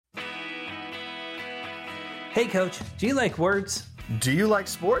Hey, Coach, do you like words? Do you like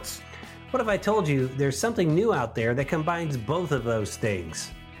sports? What if I told you there's something new out there that combines both of those things?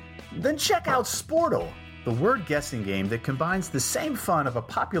 Then check out Sportle, the word guessing game that combines the same fun of a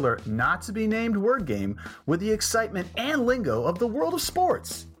popular not-to-be-named word game with the excitement and lingo of the world of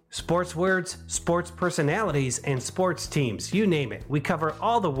sports. Sports words, sports personalities, and sports teams, you name it. We cover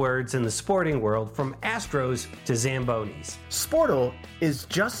all the words in the sporting world from Astros to Zambonis. Sportle is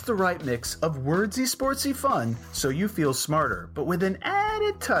just the right mix of wordsy, sportsy fun so you feel smarter, but with an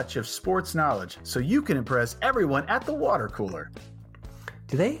added touch of sports knowledge so you can impress everyone at the water cooler.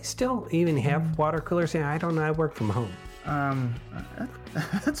 Do they still even have water coolers? I don't know. I work from home.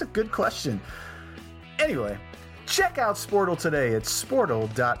 That's a good question. Anyway, check out Sportle today at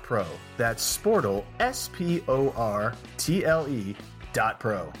sportle.pro. That's Sportle, SPORTLE.pro.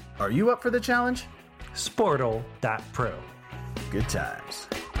 Are you up for the challenge? Sportle.pro. Good times.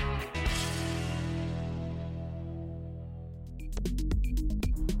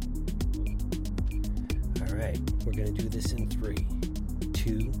 All right, we're going to do this in 3,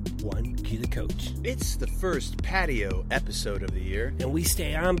 2, 1, cue the coach. It's the first patio episode of the year. And we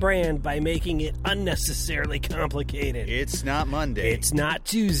stay on brand by making it unnecessarily complicated. It's not Monday. It's not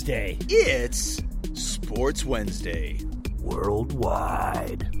Tuesday. It's Sports Wednesday.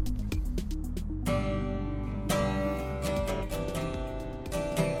 Worldwide.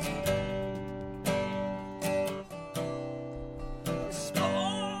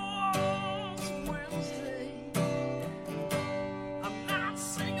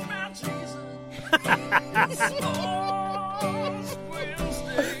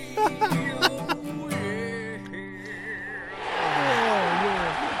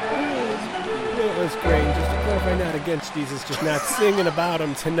 Against Jesus, just not singing about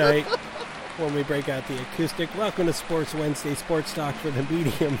him tonight when we break out the acoustic. Welcome to Sports Wednesday, sports talk for the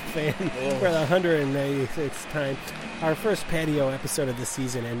medium fan for the 196th time. Our first patio episode of the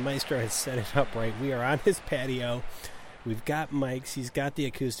season, and Maestro has set it up right. We are on his patio. We've got mics. He's got the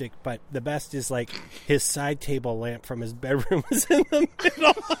acoustic, but the best is like his side table lamp from his bedroom is in the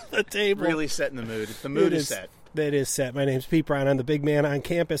middle of the table. Really setting the mood. The mood is set. That is set. My name's Pete Brown. I'm the big man on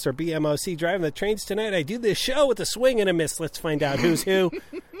campus, or BMOC, driving the trains tonight. I do this show with a swing and a miss. Let's find out who's who.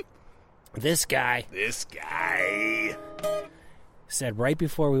 This guy said right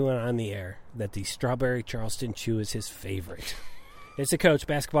before we went on the air that the strawberry Charleston Chew is his favorite. It's the coach,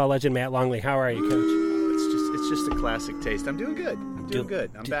 basketball legend Matt Longley. How are you, Coach? It's just a classic taste. I'm doing good.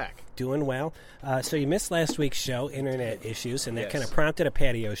 I'm back. Doing well. So you missed last week's show, internet issues, and that kind of prompted a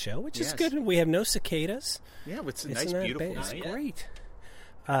patio show, which is good. We have no cicadas. Yeah, it's a nice, beautiful night. It's great.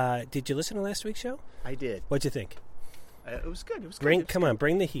 Did you listen to last week's show? I did. What'd you think? It was good. Come on,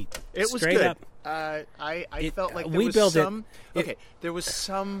 bring the heat. It was Straight good. Up. I felt like there was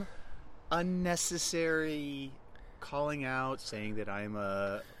some unnecessary calling out, saying that I'm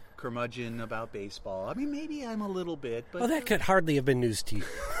a curmudgeon about baseball. I mean, maybe I'm a little bit, but that could hardly have been news to you.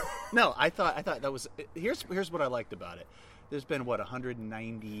 No, I thought that was. Here's what I liked about it. There's been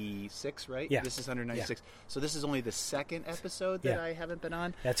 196, right? Yeah. This is 196. Yeah. So this is only the second episode that I haven't been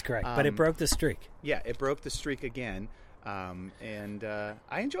on. That's correct. But it broke the streak. Yeah, it broke the streak again, and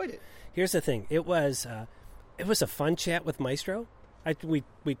I enjoyed it. Here's the thing. It was a fun chat with Maestro. We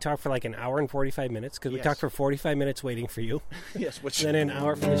talked for like an hour and 45 minutes because we talked for 45 minutes waiting for you. Yes. Then an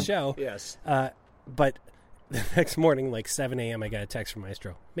hour for the show. Yes. But the next morning, like 7 a.m., I got a text from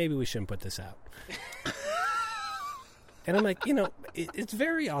Maestro. Maybe we shouldn't put this out. And I'm like, it's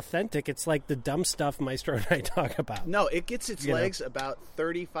very authentic. It's like the dumb stuff Maestro and I talk about. No, it gets its legs about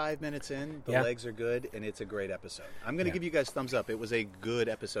 35 minutes in. The legs are good, and it's a great episode. I'm going to give you guys thumbs up. It was a good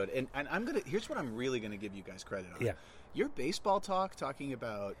episode. And here's what I'm really going to give you guys credit on. Yeah. Your baseball talking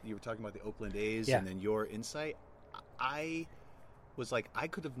about the Oakland A's and then your insight, I was like, I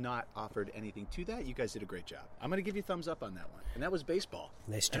could have not offered anything to that. You guys did a great job. I'm going to give you thumbs up on that one. And that was baseball.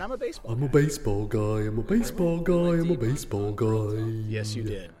 Nice job. And I'm a baseball guy. I'm a baseball guy. Yes, you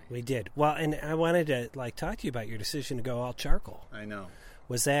did. We did. Well, and I wanted to talk to you about your decision to go all charcoal. I know.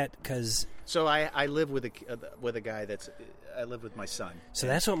 Was that because... So I live with a guy I live with my son. So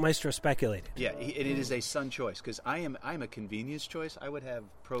that's what Maestro speculated. Yeah, it is a son choice because I'm a convenience choice. I would have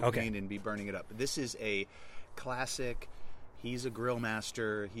propane and be burning it up. This is a classic. He's a grill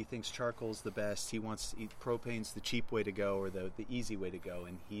master. He thinks charcoal's the best. Propane's the cheap way to go or the easy way to go,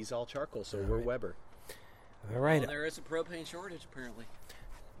 and he's all charcoal. So we're Weber. All right. Well, there is a propane shortage apparently.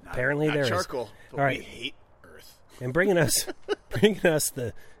 Not there charcoal, is. But all right. We hate Earth. And bringing us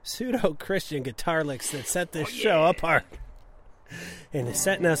the pseudo-Christian guitar licks that set this show apart. And is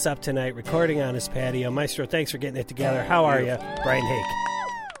setting us up tonight, recording on his patio. Maestro, thanks for getting it together. How are you, Brian Hake?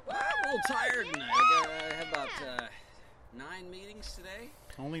 Well, I'm a little tired tonight. I have about 9 meetings today.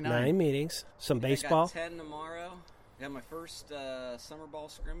 Only 9. 9 meetings. Some baseball. I got 10 tomorrow. I got my first summer ball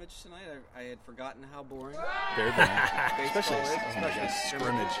scrimmage tonight. I had forgotten how boring. Very boring. Especially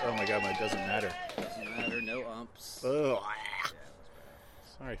scrimmage. Oh my God, it doesn't matter. Doesn't matter. No umps. Oh.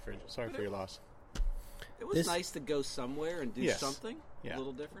 Sorry for your loss. It was nice to go somewhere and do something a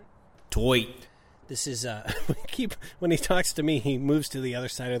little different. Toy. This is when he talks to me, he moves to the other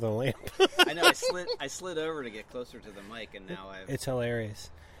side of the lamp. I know. I slid over to get closer to the mic, and now it's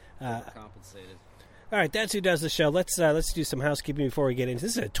hilarious. Compensated. All right, that's who does the show. Let's do some housekeeping before we get into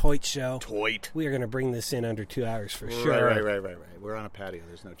this. Is a Toit show. Toit. We are going to bring this in under 2 hours for sure. Right. We're on a patio.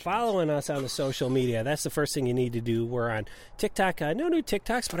 There's no chance. Following us on the social media. That's the first thing you need to do. We're on TikTok. No new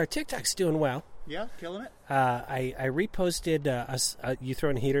TikToks, but our TikTok's doing well. Yeah, killing it. I reposted us. You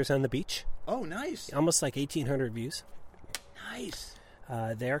throwing heaters on the beach. Oh, nice. Almost like 1,800 views. Nice.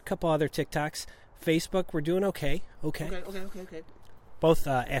 There are a couple other TikToks. Facebook, we're doing okay. Okay. Both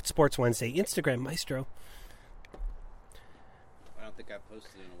at Sports Wednesday. Instagram, Maestro. I don't think I've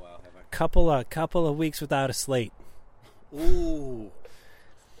posted in a while, have I? Couple of weeks without a slate. Ooh.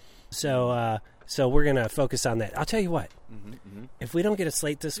 So we're gonna focus on that. I'll tell you what. If we don't get a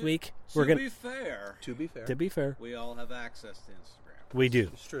slate this week, we're gonna. To be fair, we all have access to Instagram. We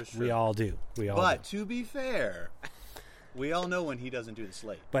do. It's true. We all do. But to be fair, we all know when he doesn't do the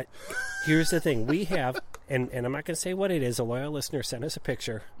slate. But here's the thing: we have, and I'm not going to say what it is. A loyal listener sent us a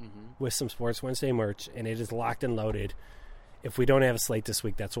picture with some Sports Wednesday merch, and it is locked and loaded. If we don't have a slate this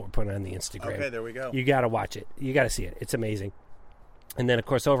week, that's what we're putting on the Instagram. Okay, there we go. You got to watch it. You got to see it. It's amazing. And then, of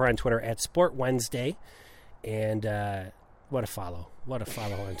course, over on Twitter at Sport Wednesday, and what a follow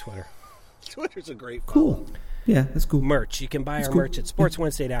on Twitter. Twitter's a great follow. Cool. Yeah, that's cool. Merch. You can buy our merch at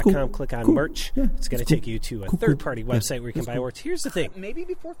sportswednesday.com. Cool. Click on Cool. merch. Yeah, it's going to take you to a third-party website where you can buy merch. Here's the thing. Maybe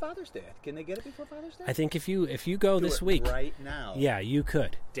before Father's Day. Can they get it before Father's Day? I think if you go Do this it week, right now. Yeah, you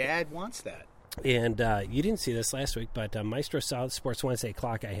could. Dad wants that. And you didn't see this last week, but Maestro saw the Sports Wednesday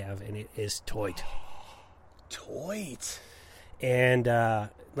clock I have, and it is Toit. Toit. And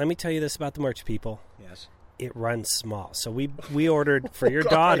let me tell you this about the merch, people. Yes. It runs small. So we ordered for your God,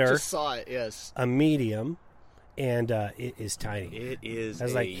 daughter I just saw it, yes. a medium, and it is tiny. It is. I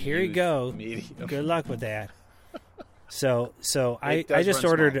was like, here you go. Medium. Good luck with that. So I does just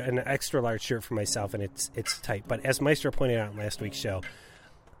run ordered small. an extra large shirt for myself, and it's tight. But as Maestro pointed out in last week's show,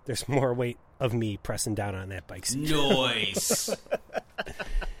 there's more weight of me pressing down on that bike seat. Noise.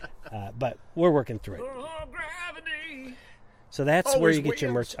 But we're working through it. Gravity. So that's where you get Always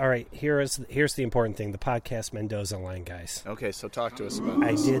your merch. All right, here's the important thing: the podcast Mendoza line, guys. Okay, so talk to us about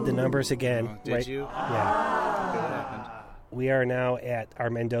I this. did the numbers again. Did right? you? Yeah. Okay, what happened? We are now at our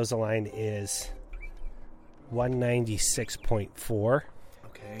Mendoza line is 196.4.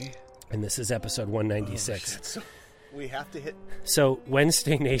 Okay. And this is episode 196. So we have to hit. So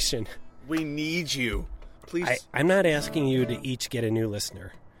Wednesday Nation, We need you. Please. I'm not asking you to each get a new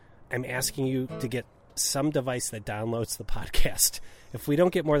listener. I'm asking you to get some device that downloads the podcast. If we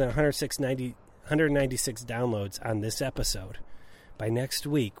don't get more than 196 downloads on this episode, by next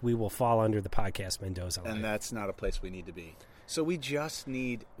week we will fall under the podcast Mendoza line. And that's not a place we need to be. So we just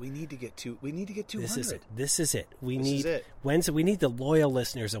need. We need to get 200. This is it. We This need is it. Wednesday. We need the loyal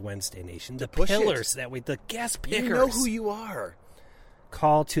listeners of Wednesday Nation, the push it. pillars that the guest pickers. You know who you are.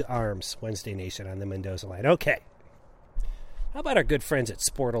 Call to arms, Wednesday Nation on the Mendoza line. Okay. How about our good friends at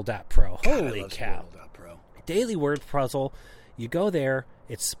Sportle.pro? Holy cow. Sportle.pro. Daily word puzzle. You go there.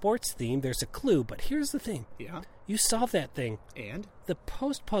 It's sports themed. There's a clue. But here's the thing. Yeah. You solve that thing. And? The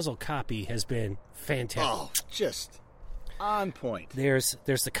post-puzzle copy has been fantastic. Oh, just on point. There's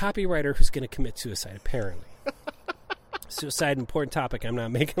the copywriter who's going to commit suicide, apparently. Suicide, important topic. I'm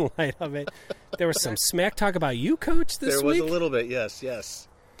not making light of it. There was some smack talk about you, Coach, this There was week. a little bit, yes.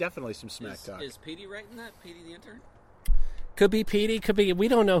 Definitely some smack talk. Is Petey writing that? Petey the intern? Could be Petey, could be. We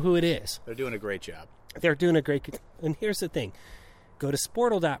don't know who it is. They're doing a great job. They're doing a great. And here's the thing: go to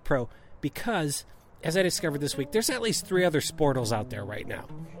Sportle.pro because, as I discovered this week, there's at least 3 other Sportles out there right now.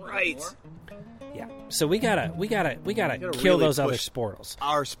 Right. Yeah. So we gotta kill really those other push Sportles.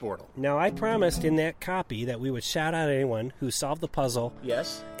 Our Sportle. Now, I promised in that copy that we would shout out anyone who solved the puzzle.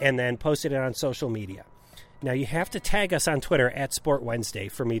 Yes. And then posted it on social media. Now, you have to tag us on Twitter at Sport Wednesday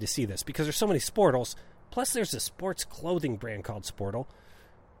for me to see this because there's so many Sportles. Plus, there's a sports clothing brand called Sportle.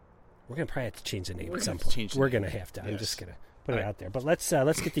 We're going to probably have to change the name at some point. We're going to have to. I'm just going to put it out there. But let's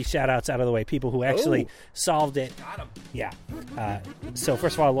get these shout-outs out of the way. People who actually solved it. Got him. Yeah. So,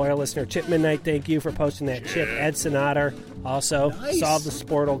 first of all, loyal listener Chip Midnight, thank you for posting that. Chip. Ed Sonater also solved the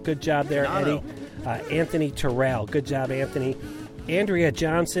Sportle. Good job there, Donato. Eddie. Anthony Terrell. Good job, Anthony. Andrea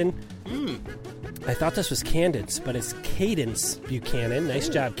Johnson. I thought this was Cadence, but it's Cadence Buchanan. Nice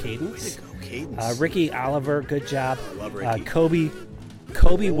job, Cadence. Way to go, Cadence. Ricky Oliver, good job. I love Ricky.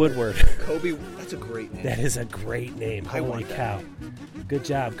 Kobe Woodward. Kobe, that's a great name. That is a great name. I Holy want that cow. Good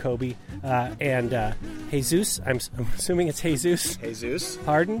job, Kobe. And Jesus, I'm assuming it's Jesus. Jesus.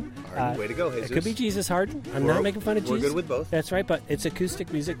 Harden. Way to go, Jesus. It could be Jesus Harden. I'm not making fun of we're Jesus. good with both. That's right, but it's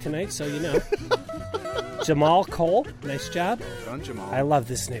acoustic music tonight, so you know. Jamal Cole, nice job. Well done, Jamal. I love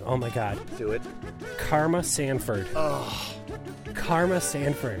this name. Oh, my God. Do it. Karma Sanford. Oh. Karma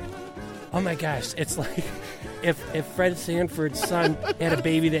Sanford. Oh, my gosh. It's like if Fred Sanford's son had a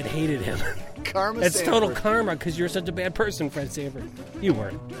baby that hated him. Karma It's Sanford. total karma because you're such a bad person, Fred Sanford. You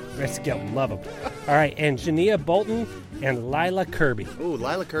weren't. Rest of them, love him. All right, and Jania Bolton and Lila Kirby. Ooh,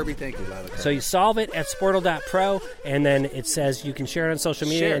 Lila Kirby, thank you, Lila Kirby. So you solve it at Sportle.pro, and then it says you can share it on social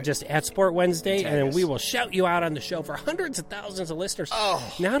media Share and it. just at Sport Wednesday, Tag and then us. we will shout you out on the show for hundreds of thousands of listeners.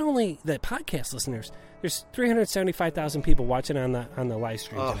 Oh. Not only the podcast listeners, there's 375,000 people watching on the live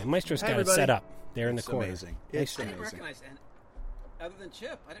stream Oh. today. Maestro's Hi, got it everybody. set up there in the It's corner. amazing. Nice It's job. I didn't amazing. recognize other than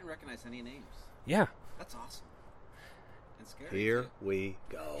Chip. I didn't recognize any names. Yeah. That's awesome. And scary. Here too. we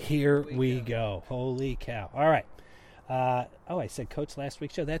go. Here we go. Holy cow. All right. I said Coach last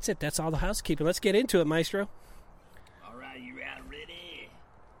week's show. That's it. That's all the housekeeping. Let's get into it, Maestro. All right, you ready?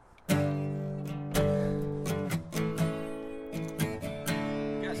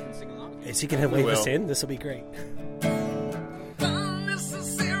 You guys can sing along with me. Is he going to wave us will. in? This will be great.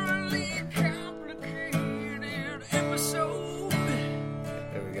 Unnecessarily complicated episode.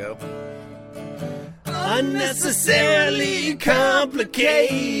 There we go. Unnecessarily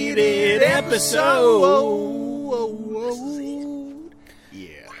complicated episode. Yeah.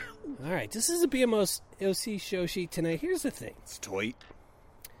 All right, this is a BMO's OC show sheet tonight. Here's the thing. It's toy.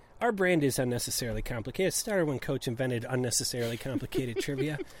 Our brand is unnecessarily complicated. It started when Coach invented unnecessarily complicated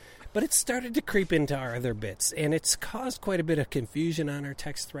trivia, but it started to creep into our other bits, and it's caused quite a bit of confusion on our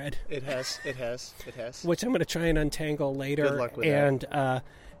text thread, It has. which I'm going to try and untangle later. Good luck with and,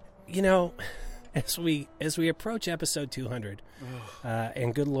 as we approach episode 200,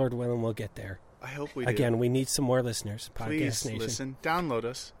 and good Lord willing, we'll get there. I hope we do. Again, we need some more listeners. Podcast Please Nation. listen. Download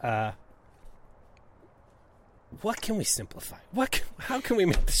us. What can we simplify? How can we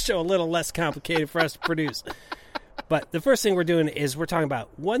make the show a little less complicated for us to produce? But the first thing we're doing is we're talking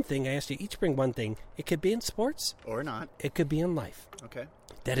about one thing. I asked you each bring one thing. It could be in sports. Or not. It could be in life. Okay.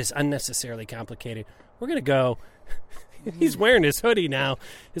 That is unnecessarily complicated. We're going to go. He's wearing his hoodie now.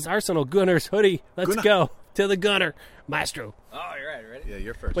 His Arsenal Gunners hoodie. Let's Gunner. go to the Gunner. Maestro. Oh, you're right. Ready? Yeah,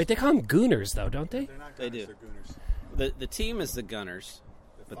 you're first. Wait, they call them Gooners, though, don't they? They're not They Gunners, do. they're Gooners. The team is the Gunners,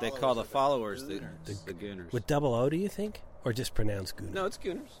 but they call the followers the Gooners. With double O, do you think? Or just pronounce Gooner? No, it's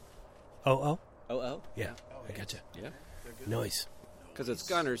Gooners. Oh? Oh. Yeah. I gotcha. Yeah. Noise. Because it's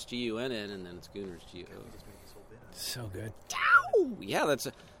Gunners, Gunnn, and then it's Gooners, Go. So good. Yeah, that's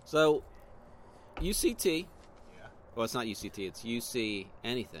so. UCT. Well, it's not UCT. It's UC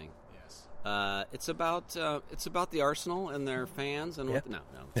anything. Yes. It's about the Arsenal and their fans and Yep. no.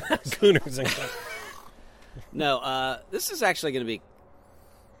 Gooners. And No, this is actually going to be.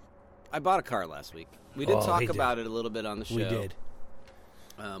 I bought a car last week. We did Oh, talk he did. about it a little bit on the show. we did.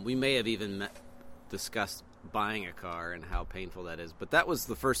 We may have even discussed buying a car and how painful that is. But that was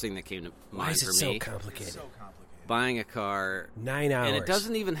the first thing that came to mind Why is for it so me. complicated? Buying a car, 9 hours. and it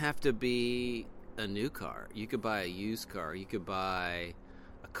doesn't even have to be a new car. You could buy a used car. You could buy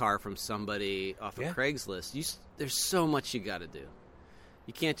a car from somebody off of Yeah. Craigslist. There's so much you got to do.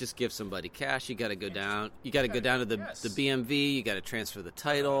 You can't just give somebody cash. You got to go down. You got to go down to the BMV. You got to transfer the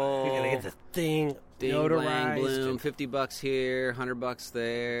title. You're going to get the thing Ding, notarized. blang, bloom. and- $50 here, $100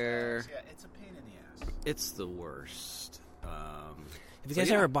 there. Yeah, it's a pain in the ass. It's the worst. Have you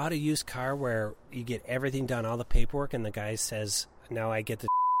guys ever bought a used car where you get everything done, all the paperwork, and the guy says, now I get the...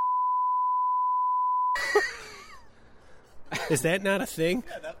 Is that not a thing?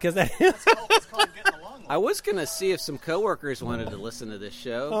 Because that... It's called getting along. I was gonna see if some coworkers wanted to listen to this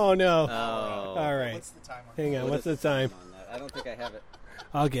show. Oh, no. Oh. All right. What's the time on Hang on. What What's is the time? on that? I don't think I have it.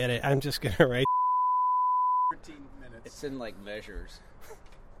 I'll get it. I'm just going to write... 13 minutes. It's in like measures.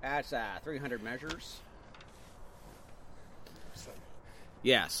 That's 300 measures.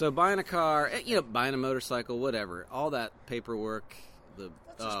 Yeah, so buying a car, buying a motorcycle, whatever, all that paperwork. Let's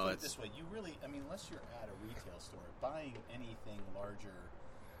just put it this way: you really, unless you're at a retail store, buying anything larger,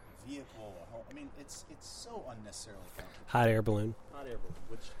 vehicle, a home. It's so unnecessarily complicated. Hot air balloon. Hot air balloon,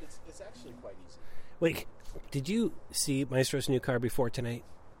 which it's actually quite easy. Wait, did you see Maestro's new car before tonight?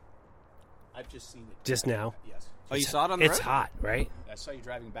 I've just seen it Just now? Yes. Oh, you saw it on the road? It's hot, right? I saw you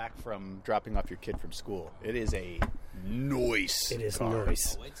driving back from dropping off your kid from school. It is a noise. It is car.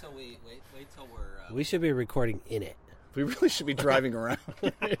 nice. Wait till we're. We should be recording in it. We really should be driving around.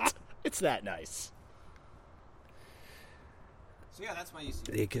 It's that nice. So yeah, that's my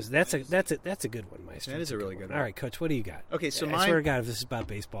UC. Because that's a good one, Maestro. That is a really good one. All right, Coach, what do you got? Okay, so I swear to God, if this is about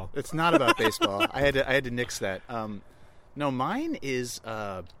baseball. It's not about baseball. I had to nix that. No, mine is.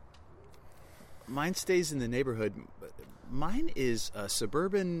 Mine stays in the neighborhood. Mine is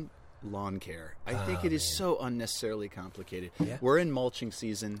suburban lawn care. I think it is so unnecessarily complicated. Yeah. We're in mulching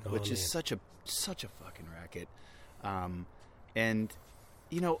season, which man. is such a fucking racket. And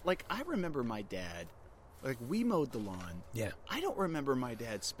like I remember my dad. Like we mowed the lawn. Yeah. I don't remember my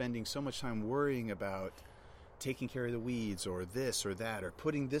dad spending so much time worrying about taking care of the weeds or this or that or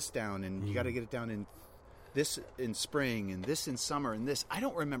putting this down and you got to get it down in this in spring and this in summer and this. I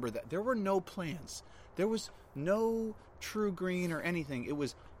don't remember that. There were no plans. There was no True Green or anything. It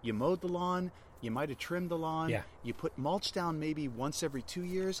was you mowed the lawn, you might have trimmed the lawn, Yeah. you put mulch down maybe once every 2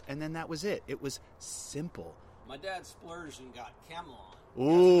 years, and then that was it. It was simple. My dad splurged and got Camelon.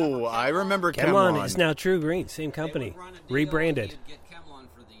 Ooh, I remember Camelon Camelon. is now True Green, same company, rebranded. You'd get Camelon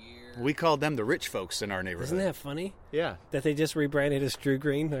for the year. We called them the rich folks in our neighborhood. Isn't that funny? Yeah. That they just rebranded as True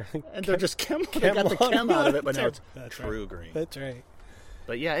Green? And they're just Chem. They got the Chem out of it, but now it's That's True right. Green. That's right.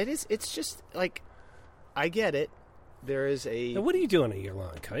 But yeah, it is. It's just like I get it. There is a Now, what are you doing on your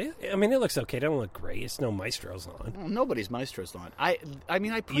lawn, Cody? I mean, it looks okay. It don't look great. It's no Maestro's lawn. well, nobody's Maestro's lawn. I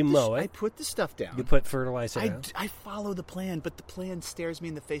mean, I put You the, mow it? I put the stuff down. You put fertilizer down? I follow the plan, but the plan stares me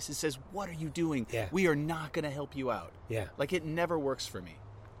in the face and says, "What are you doing? Yeah. We are not going to help you out." Yeah. Like it never works for me.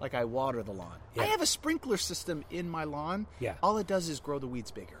 Like I water the lawn. Yeah. I have a sprinkler system in my lawn. Yeah. All it does is grow the weeds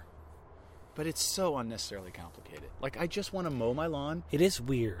bigger. But it's so unnecessarily complicated. Like I just want to mow my lawn. It is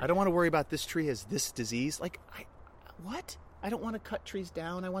weird. I don't want to worry about this tree has this disease. Like what? I don't want to cut trees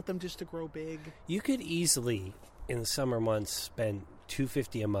down. I want them just to grow big. You could easily, in the summer months, spend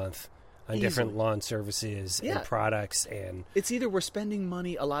 $250 a month on Easily. different lawn services Yeah. and products. And It's either we're spending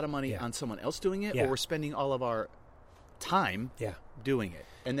money, a lot of money, Yeah. on someone else doing it, Yeah. or we're spending all of our time yeah, doing it.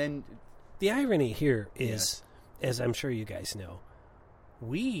 And then the irony here is, Yes. as I'm sure you guys know,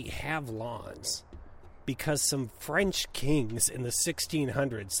 we have lawns because some French kings in the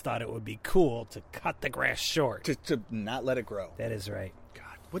 1600s thought it would be cool to cut the grass short. to not let it grow. That is right.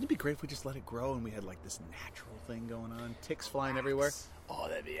 God, wouldn't it be great if we just let it grow and we had like this natural thing going on? Ticks flying everywhere. Oh,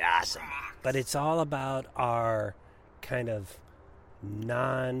 that'd be awesome. But it's all about our kind of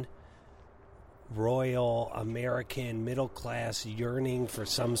non-royal American middle class yearning for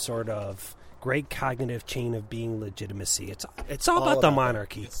some sort of great cognitive chain of being legitimacy. It's all about the about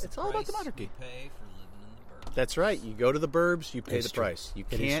monarchy. It's all about the monarchy. Pay for living in the burbs. That's right. You go to the burbs, you pay It's the true. price. You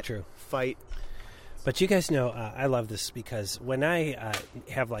It is can't true. fight. But you guys know, I love this because when I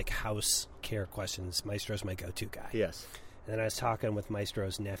have like house care questions, Maestro's my go-to guy. Yes. And then I was talking with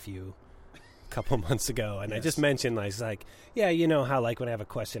Maestro's nephew a couple months ago, and I just mentioned, I was like, yeah, you know how like when I have a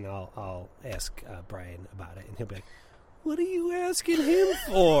question, I'll ask Brian about it, and he'll be like, what are you asking him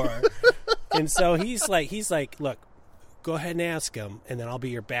for? And so he's like, look, go ahead and ask him, and then I'll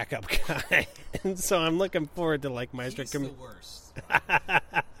be your backup guy. And so I'm looking forward to like Maestro. He's the worst.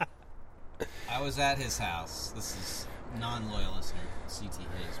 I was at his house. This is non-loyal listener, CT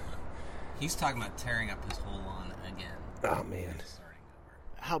Hayes, but he's talking about tearing up his whole lawn again. Oh man, Starting over.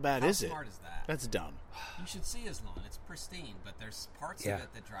 How bad How is it? smart is that? That's dumb. You should see his lawn. It's pristine, but there's parts Yeah. of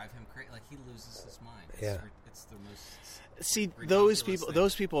it that drive him crazy. Like he loses his mind. Yeah. It's the most. See, Ridiculous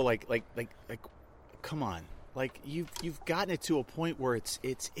those thing. people like come on. Like you've gotten it to a point where it's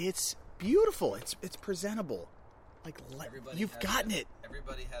beautiful. It's presentable. Like you've has gotten their- it.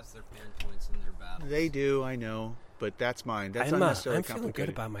 Everybody has their pain points in their battles. They do, I know, but that's mine. That's I'm unnecessarily feeling good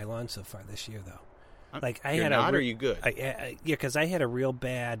complicated. about my lawn so far this year, though. You're had not, a or are you good? yeah, because I had a real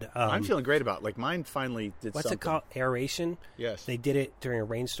bad. I'm feeling great about it. Like mine finally did What's something. it called? Aeration. Yes. They did it during a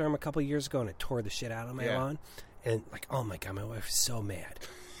rainstorm a couple years ago, and it tore the shit out of my Yeah. lawn. And like, oh my god, my wife was so mad.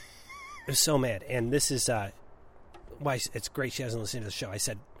 I was so mad. And this is why it's great she hasn't listened to the show. I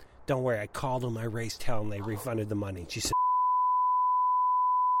said, "Don't worry." I called them. I raised hell, and they refunded the money. And she said,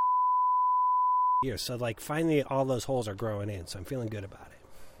 "Here." So like, finally, all those holes are growing in. So I'm feeling good about it.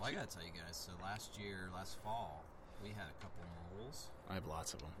 Well, I gotta tell you guys. So last fall, we had a couple moles I have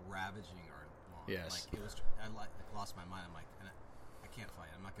lots of them. ravaging our lawn. Yes. Like it was. I lost my mind. I'm like, I can't fight.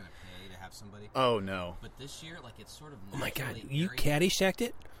 I'm not gonna pay to have somebody. Oh no. But this year, like it's sort of. Oh my god, naturally you very- Caddyshacked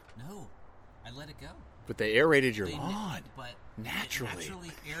it? No. I let it go. But they aerated your They lawn. but Naturally. It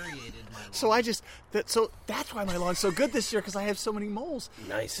naturally aerated my lawn. So that's why my lawn's so good this year, because I have so many moles.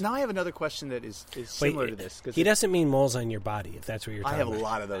 Nice. Now I have another question that is similar to this. 'Cause he doesn't mean moles on your body, if that's what you're I talking have about. a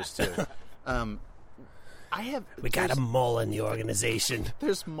lot of those too. We got a mole in the organization.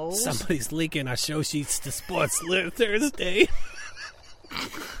 There's moles. Somebody's leaking our show sheets to Sports Thursday.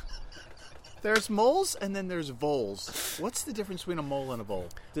 There's moles and then there's voles. What's the difference between a mole and a vole?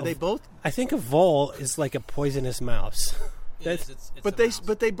 Do they both? I think a vole is like a poisonous mouse. It's But a mouse.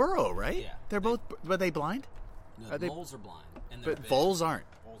 they burrow, right? Yeah. They're both. Are they blind? No, the moles are blind. And they're But big. voles aren't.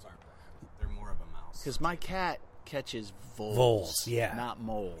 Voles aren't blind. They're more of a mouse. Because my cat catches voles. Voles, yeah. Not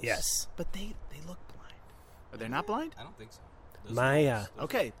moles. Yes. But they look blind. Are they not blind? I don't think so. Those My, are voles.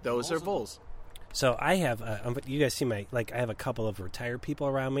 Okay, those are voles. So I have, you guys see I have a couple of retired people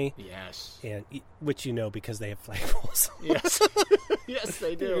around me, Yes. and which you know because they have flagpoles. Yes. Yes,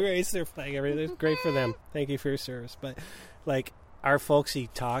 they They do. raise their flag. Everything's great for them. Thank you for your service. But like our folksy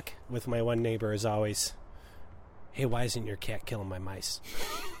talk with my one neighbor is always, "Hey, why isn't your cat killing my mice?"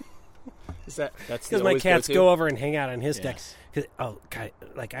 That's Because my cats go over and hang out on his deck. Yes. 'Cause, oh, God,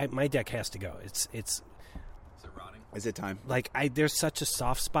 like my deck has to go. It's Is it rotting? Is it time? like there's such a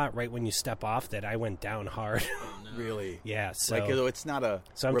soft spot right when you step off that I went down hard. Really? Yeah, so Like, it's not a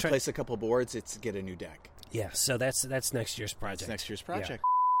So I'm replace a couple boards, it's get a new deck. yeah, so that's next year's project. It's next year's project.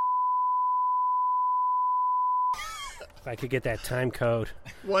 If I could get that time code.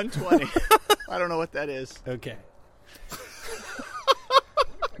 120. I don't know what that is. Okay.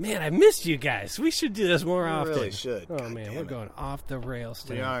 Man, I missed you guys. We should do this more often. really should. Oh God man, damn we're it. going off the rails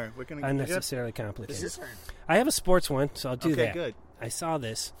today. We are. We're gonna Unnecessarily complicated. This is I have a sports one, so I'll do Okay, that. good. I saw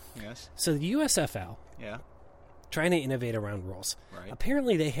this. Yes. So the USFL Yeah. trying to innovate around rules. Right.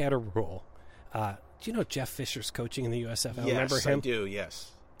 Apparently, they had a rule. Do you know Jeff Fisher's coaching in the USFL? Yes, Remember him? I do.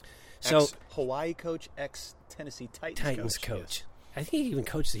 Yes. So Hawaii coach, ex Tennessee Titans, Titans coach. I think he even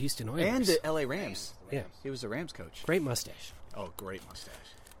coached the Houston Oilers. and the LA Rams. Yeah. He was the Rams coach. Great mustache. Oh, great mustache.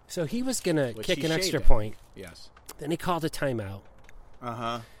 So he was going to Which kick he an extra shaved it. point. Yes. Then he called a timeout.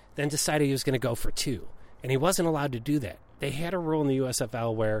 Uh-huh. Then decided he was going to go for two. And he wasn't allowed to do that. They had a rule in the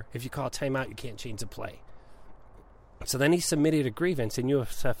USFL where if you call a timeout, you can't change the play. So then he submitted a grievance, and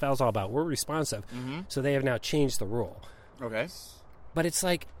USFL's all about, we're responsive. Mm-hmm. So they have now changed the rule. Okay. But it's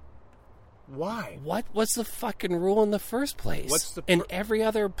like, Why? what was the fucking rule in the first place? What's the in every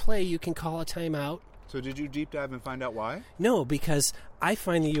other play, you can call a timeout. So did you deep dive and find out why? No, because I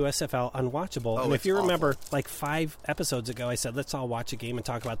find the USFL unwatchable. Oh, and if it's you remember, awful. like 5 episodes ago, I said, let's all watch a game and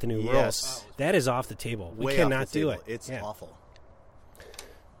talk about the new Yes. rules. That is off the table. We Way cannot off the do table. it. It's Yeah. awful.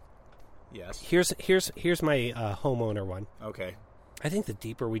 Yes. Here's my homeowner one. Okay. I think the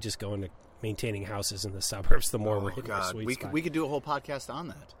deeper we just go into maintaining houses in the suburbs, the more we're Oh hitting the God, sweet we spot. could do a whole podcast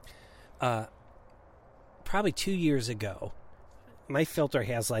on that. Probably 2 years ago, my filter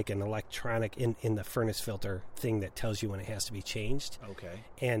has like an electronic in the furnace filter thing that tells you when it has to be changed. Okay.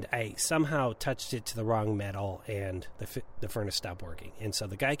 And I somehow touched it to the wrong metal, and the furnace stopped working. And so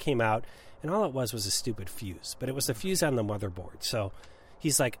the guy came out, and all it was a stupid fuse. But it was the fuse on the motherboard. So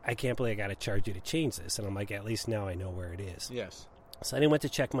he's like, I can't believe I got to charge you to change this. And I'm like, at least now I know where it is. Yes. So then I went to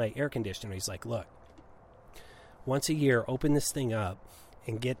check my air conditioner. He's like, look, once a year, open this thing up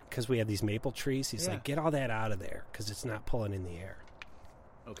and because we have these maple trees. He's Yeah. like, get all that out of there because it's not pulling in the air.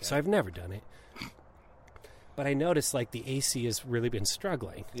 Okay. So I've never done it. But I noticed like the AC has really been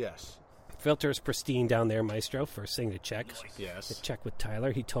struggling. Yes. Filter's pristine down there, Maestro. First thing to check. Yes. To check with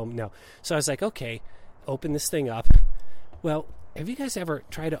Tyler. He told me no. So I was like, okay, open this thing up. Well, have you guys ever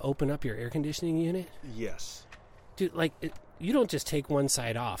tried to open up your air conditioning unit? Yes. Dude, like, you don't just take one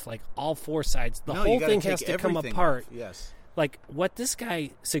side off. Like, all 4 sides. The No, whole you gotta thing take has to come everything apart. off. Yes. Like, what this guy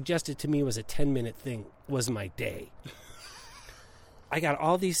suggested to me was a 10-minute thing was my day. I got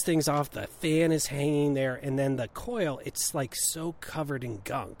all these things off. The fan is hanging there. And then the coil, it's like so covered in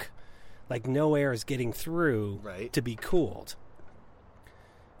gunk. Like, no air is getting through Right. to be cooled.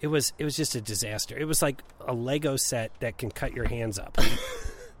 It was just a disaster. It was like a Lego set that can cut your hands up.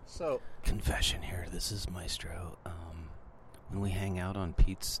 So Confession here. This is Maestro. When we hang out on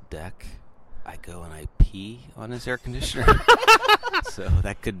Pete's deck, I go and I pee on his air conditioner. So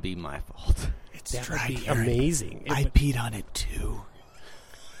that could be my fault. it's That dry. would be Gary. amazing. It I would- peed on it too.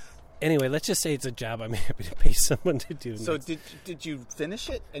 Anyway, let's just say it's a job I'm happy to pay someone to do. So next. did you finish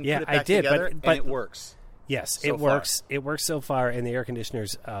it and Yeah, put it I back did, together? but and it works. Yes, so it works. It works so far, and the air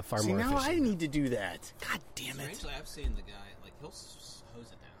conditioner's far See, more now efficient. I need to do that. God damn it. Strangely, I've seen the guy, like, he'll hose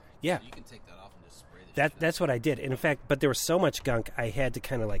it down. Yeah. So you can take that off and just spray the shit That's what I did. And in fact, but there was so much gunk, I had to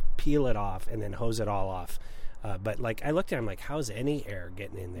kind of like peel it off and then hose it all off. But like I looked at him like, how's any air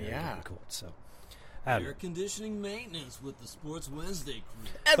getting in there? Yeah. And getting cooled? So Air conditioning maintenance with the Sports Wednesday crew.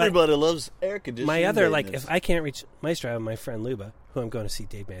 Everybody loves air conditioning. my other like, maintenance. if I can't reach Maestro, I have my friend Luba, who I'm going to see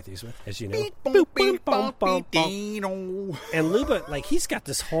Dave Matthews with, as you know. And Luba, like, he's got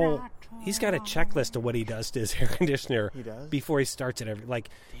this whole, he's got a checklist of what he does to his air conditioner before he starts it.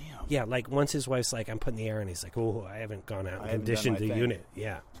 Yeah, like once his wife's like, I'm putting the air in, he's like, oh, I haven't gone out and haven't done conditioned my the thing. unit.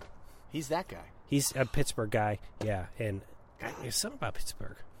 Yeah. He's that guy. He's a Pittsburgh guy. Yeah. And there's something about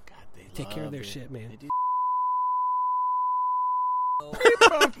Pittsburgh. God, they Take care of love their it. shit, man. They do.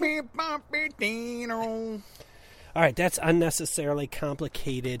 All right, that's unnecessarily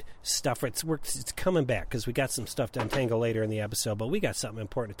complicated stuff. It's coming back because we got some stuff to untangle later in the episode, but we got something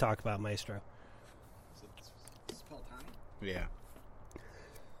important to talk about, Maestro. Yeah.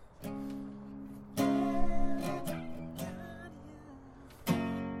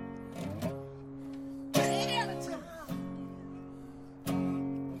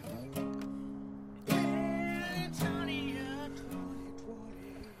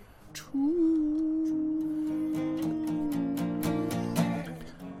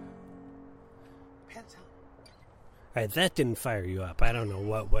 All right, that didn't fire you up. I don't know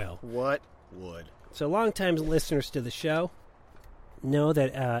what will. What would? So longtime listeners to the show know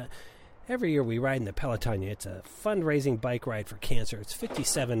that every year we ride in the Pelotonia. It's a fundraising bike ride for cancer. It's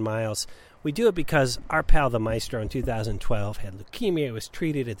 57 miles. We do it because our pal, the Maestro, in 2012 had leukemia. He was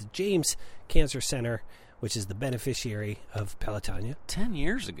treated at the James Cancer Center, which is the beneficiary of Pelotonia. 10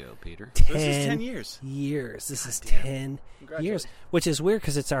 years ago, Peter. This is 10 years. This is 10 years, which is weird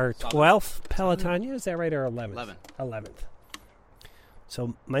because it's our 12th Pelotonia. Is that right, or 11th? 11th.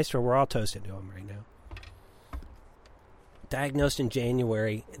 So, Maestro, we're all toasted to him right now. Diagnosed in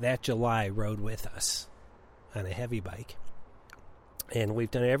January, that July rode with us on a heavy bike. And we've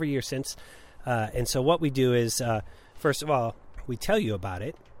done it every year since. And so what we do is, first of all, we tell you about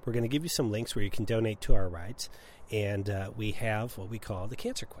it. We're going to give you some links where you can donate to our rides. And we have what we call the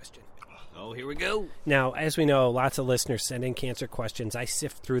cancer question. Oh, here we go. Now, as we know, lots of listeners send in cancer questions. I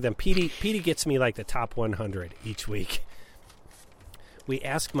sift through them. Petey gets me like the top 100 each week. We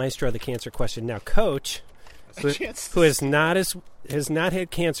ask Maestro the cancer question. Now, Coach, who has not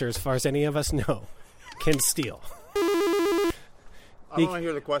had cancer as far as any of us know, can steal. I want to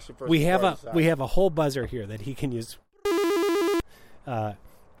hear the question first. We have a whole buzzer here that he can use to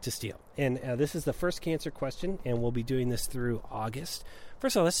steal. And this is the first cancer question, and we'll be doing this through August.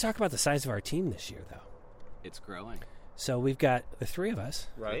 First of all, let's talk about the size of our team this year, though. It's growing. So we've got the three of us.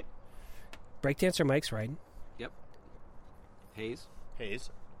 Right. Breakdancer Mike's riding. Yep. Hayes.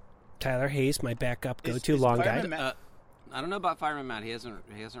 Tyler Hayes, my backup go-to Is long Fireman guy. Matt- I don't know about Fireman Matt. He hasn't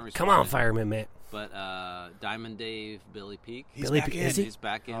responded. Come on, Fireman Matt. But Diamond Dave, Billy Peak. Billy back Peak, in. is he? He's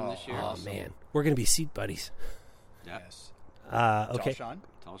back in this year. Oh, man. We're going to be seat buddies. Yep. Yes. Okay.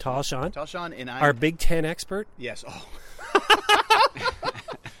 Tall Sean. Tall Sean. And Our Big Ten expert. Yes. Oh.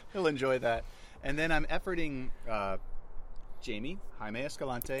 He'll enjoy that. And then I'm efforting Jaime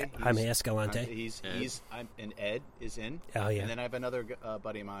Escalante. Jaime Escalante. And Ed is in. Oh, yeah. And then I have another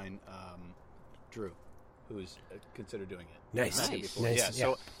buddy of mine, Drew, who's considered doing it. Nice. I've done it before. Nice, Yeah.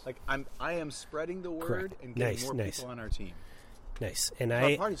 yeah. So I am spreading the word Correct. and getting Nice, more nice. people on our team. Nice. And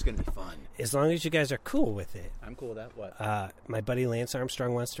Our party's going to be fun. as long as you guys are cool with it, I'm cool with that. What? my buddy Lance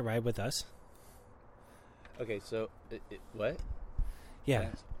Armstrong wants to ride with us. Okay, so what? Yeah.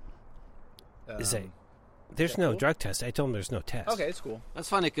 There's that no cool? drug test. I told him there's no test. Okay, it's cool. That's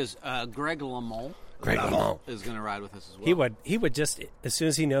funny because Greg LeMond is going to ride with us as well. He would just, as soon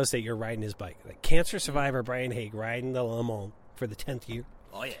as he knows that you're riding his bike, like cancer survivor Brian Haig riding the Le Mans for the 10th year.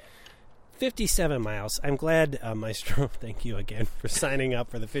 Oh, yeah. 57 miles. I'm glad, Maestro, thank you again for signing up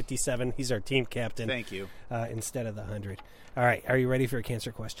for the 57. He's our team captain. Thank you. Instead of the 100. All right, are you ready for a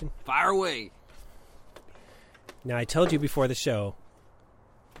cancer question? Fire away. Now, I told you before the show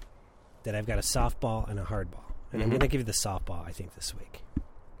that I've got a softball and a hardball. And I'm going to give you the softball, I think, this week.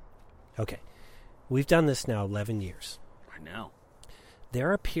 Okay. We've done this now 11 years. I know.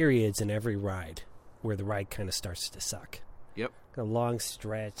 There are periods in every ride where the ride kind of starts to suck. Yep. A long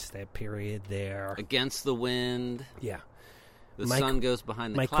stretch, that period there. Against the wind. Yeah. The sun goes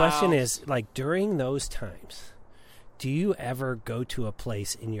behind the My clouds. question is, like, during those times, do you ever go to a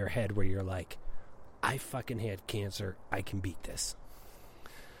place in your head where you're like, I fucking had cancer, I can beat this?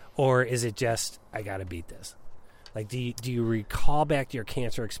 Or is it just, I got to beat this? Like, do you recall back to your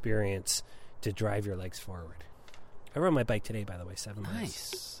cancer experience to drive your legs forward? I rode my bike today, by the way, 7 miles.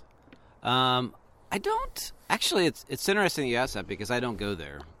 Nice. I don't. Actually, it's interesting you ask that because I don't go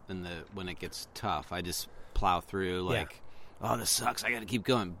there when it gets tough. I just plow through oh, this sucks. I got to keep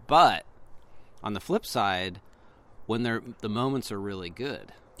going. But on the flip side, when the moments are really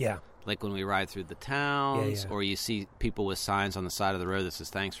good. Yeah. Like when we ride through the towns, or you see people with signs on the side of the road that says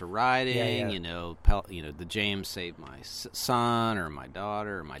 "Thanks for riding." Yeah. You know, the James saved my son or my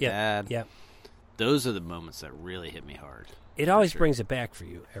daughter or my dad. Yeah. Those are the moments that really hit me hard. It always brings it back for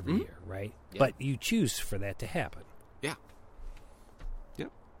you every Mm-hmm. year, right? Yeah. But you choose for that to happen. Yeah.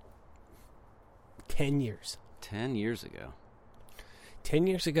 Yep. 10 years. 10 years ago. 10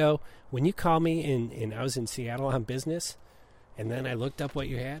 years ago, when you called me and I was in Seattle on business, and then I looked up what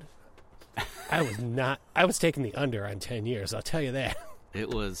you had, I was taking the under on 10 years, I'll tell you that. It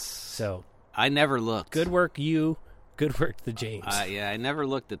was. So. I never looked. Good work, you. Good work, the James. I never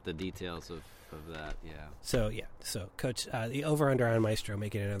looked at the details of that, yeah. So, Coach, the over-under on Maestro,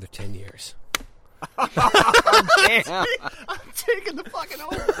 make it another 10 years. I'm taking the fucking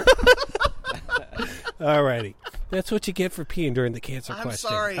over. All righty. That's what you get for peeing during the cancer I'm question.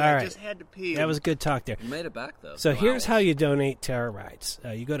 sorry, All I right. just had to pee. That was good talk there. You made it back, though. So Wow. here's how you donate to our rides.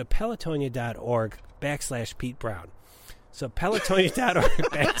 You go to pelotonia.org/Pete Brown. So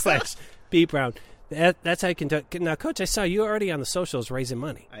pelotonia.org/Pete Brown. That's how you can do it. Now, Coach, I saw you already on the socials raising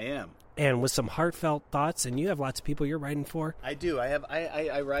money. I am. And with some heartfelt thoughts, and you have lots of people you're riding for. I do.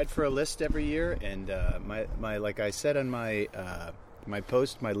 I ride for a list every year, and my like I said on my my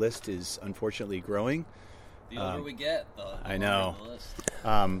post, my list is unfortunately growing. The older we get, the I longer know. the list.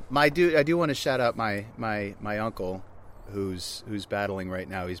 I do want to shout out my uncle, who's battling right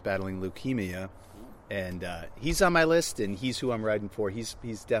now. He's battling leukemia, and he's on my list, and he's who I'm riding for. He's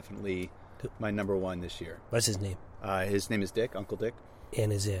definitely my number one this year. What's his name? His name is Dick, Uncle Dick.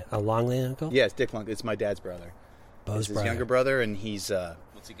 And is it a Longley uncle? Yeah, it's Dick Long. It's my dad's brother. Bo's It's his brother. younger brother, and he's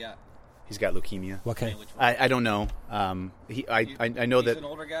What's he got? he's got leukemia. What kind? Which one? I don't know. I know He's that. an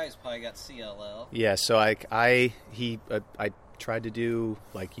older guy. He's probably got CLL. Yeah, so I tried to do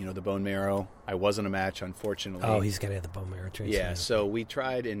the bone marrow. I wasn't a match, unfortunately. Oh, he's got to have the bone marrow transplant. yeah. So we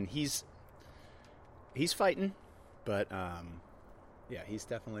tried, and he's fighting, but he's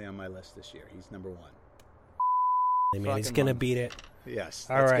definitely on my list this year. He's number one. Man, he's fucking going to long. beat it. Yes.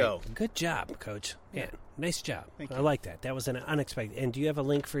 All let's right. go. Good job, Coach. Yeah, nice job. Thank I you. like that. That was an unexpected. And do you have a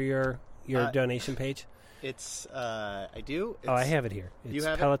link for your donation page? It's I do. Oh, I have it here. It's You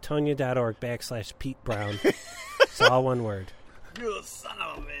have it? pelotonia.org/Pete Brown. It's all one word. You son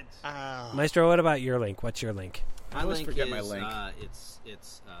of a bitch. Maestro, what about your link? What's your link? I always link forget is, my link.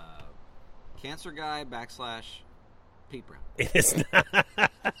 It's cancer guy / Pete Brown. It is not.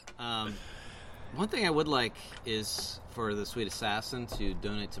 One thing I would like is for the Sweet Assassin to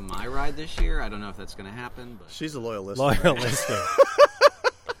donate to my ride this year. I don't know if that's going to happen, but She's a loyal listener. Loyal listener.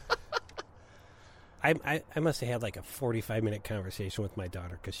 I must have had like a 45-minute conversation with my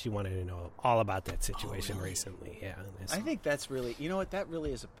daughter because she wanted to know all about that situation recently. Yeah, and I think that's really. You know what? That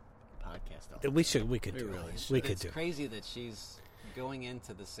really is a podcast. Though. we could do really it. should. We could it's do it. crazy that she's going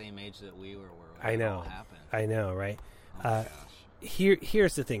into the same age that we were. Where I it know. all happened. I know, right? Oh my gosh.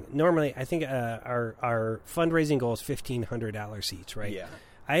 Here's the thing. Normally, I think our fundraising goal is $1,500 each, right? Yeah.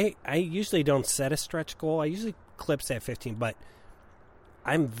 I usually don't set a stretch goal. I usually clips at 15, but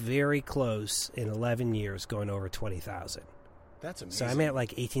I'm very close in 11 years going over 20,000. That's amazing. So I'm at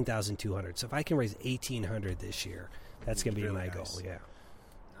like 18,200. So if I can raise 1,800 this year, that's going to be Really my nice. goal. Yeah.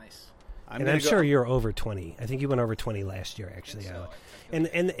 Nice. And I'm sure you're over 20. I think you went over 20 last year, actually. So, And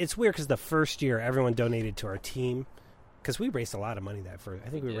it's weird because the first year everyone donated to our team because we raised a lot of money that first. I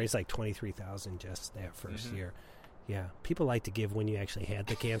think we raised like 23,000 just that 1st year. Yeah, people like to give when you actually had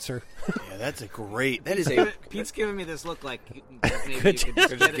the cancer. Yeah, that's a great. That is a. Pete's giving me this look like maybe you Could could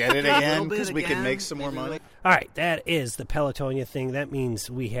just Just get it a again little bit because we can again, make some more maybe money. like- All right, that is the Pelotonia thing. That means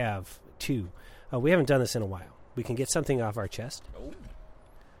we have two. We haven't done this in a while. We can get something off our chest. Oh.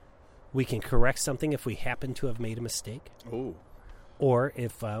 We can correct something if we happen to have made a mistake. Oh. Or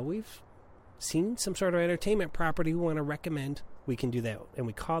if we've seen some sort of entertainment property we want to recommend, we can do that. And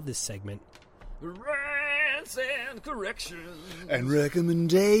we call this segment Rants and corrections. And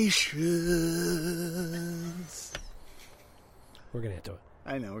recommendations. We're going to have to.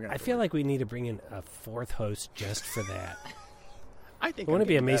 I know. We're gonna. I feel like we need to bring in a fourth host just for that. I think. Wouldn't it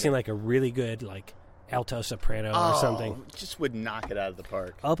be I'm getting amazing, better. like a really good, like, alto soprano or something? Just would knock it out of the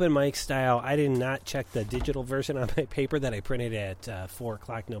park. Open mic style. I did not check the digital version on my paper that I printed at 4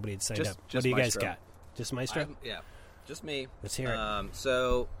 o'clock. Nobody had signed Just- up. What just do you guys Maestro. got? Just Maestro? Yeah, just me. Let's hear it.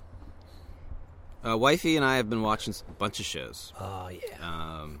 So, wifey and I have been watching a bunch of shows. Oh, yeah.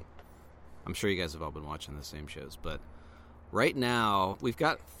 I'm sure you guys have all been watching the same shows, but right now we've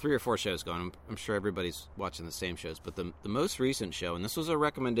got 3 or 4 shows going. I'm sure everybody's watching the same shows, but the most recent show, and this was a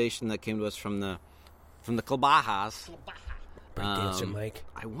recommendation that came to us from the Clabajas. Breakdancer Mike.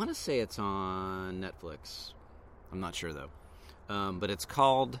 I want to say it's on Netflix. I'm not sure though. But it's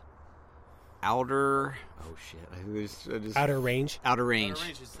called Outer. Oh shit! Outer Range. Outer Range. Outer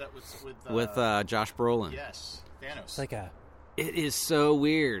Range, is that with Josh Brolin. Yes, Thanos. It's like a It is so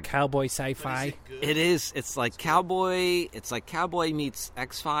weird. cowboy But sci-fi. is it good? It is. It's like Cowboy. It's like Cowboy meets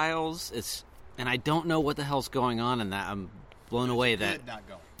X-Files. And I don't know what the hell's going on in that. I'm blown away that. Good, not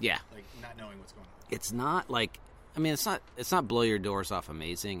going. Yeah. Like not knowing what's going on. It's not like. I mean, it's not blow your doors off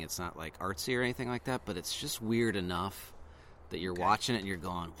amazing. It's not like artsy or anything like that. But it's just weird enough that you're watching it and you're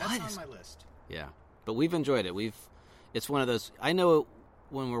going, "What That's is?" on my list. Yeah, but we've enjoyed it. It's one of those. I know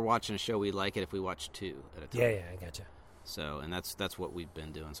when we're watching a show, we like it if we watch 2 at a time. Yeah, I gotcha. So, and that's what we've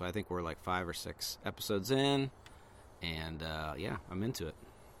been doing. So I think we're like 5 or 6 episodes in, and yeah, I'm into it.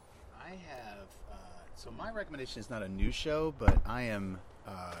 I have. So my recommendation is not a new show, but I'm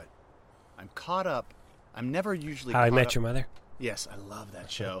caught up. I'm never usually. How I caught Met up. Your Mother. Yes, I love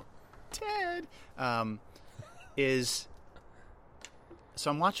that show. Ted So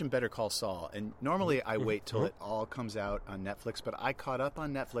I'm watching Better Call Saul, and normally I wait till it all comes out on Netflix, but I caught up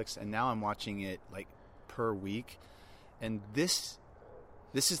on Netflix, and now I'm watching it like per week. And this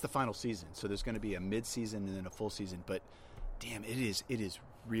is the final season, so there's going to be a mid-season and then a full season. But damn, it is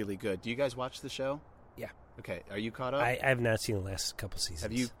really good. Do you guys watch the show? Yeah. Okay, are you caught up? I have not seen the last couple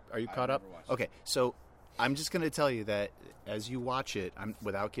seasons. Are you caught up? Okay, so I'm just going to tell you that as you watch it,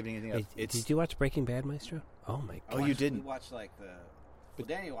 without giving anything up, Wait, did you watch Breaking Bad, Maestro? Oh my god. Oh, you didn't. We watched like But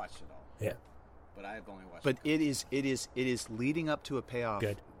Danny watched it all. Yeah. But I've only watched. But it is leading up to a payoff.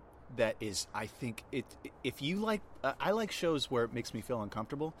 Good. That is, I think if you like, I like shows where it makes me feel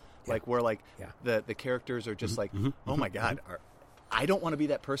uncomfortable, Yeah. like where like Yeah. the characters are just like, oh my god, I don't want to be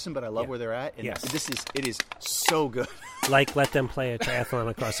that person, but I love Yeah. where they're at, and Yes. it is so good. Like Let Them Play a Triathlon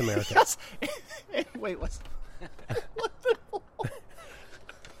Across America. Yes. Wait, what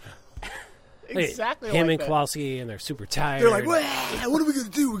the exactly Him like and that. Kowalski, and they're super tired. They're like, what are we gonna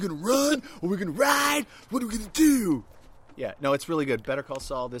do? We're gonna run, or we're gonna ride? What are we gonna do? Yeah, no, it's really good. Better Call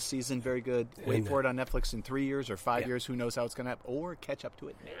Saul this season, very good. Wait And, for it on Netflix in 3 years or 5 years. Who knows how it's going to happen? Or catch up to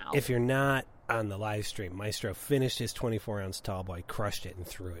it now. If you're not on the live stream, Maestro finished his 24-ounce tall boy, crushed it, and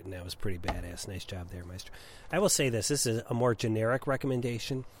threw it, and that was pretty badass. Nice job there, Maestro. I will say this is a more generic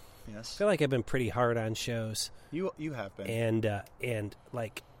recommendation. I Yes, feel like I've been pretty hard on shows, you have been. and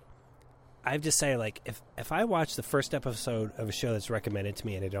like I've decided, like if I watch the first episode of a show that's recommended to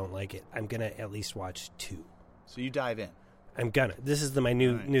me and I don't like it, I'm gonna at least watch 2. So you dive in. I'm gonna. This is my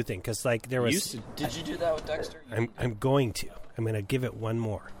new thing, because like there was. Did you do that with Dexter? I'm going to. I'm gonna give it one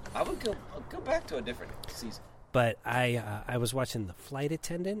more. I would go back to a different season. But I was watching The Flight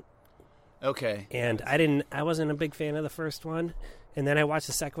Attendant, Okay. and I wasn't a big fan of the first one, and then I watched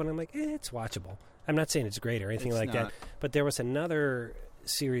the second one. I'm like, it's watchable. I'm not saying it's great or anything It's like not. that, but there was another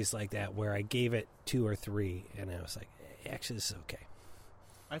series like that where I gave it 2 or 3, and I was like, actually, this is okay.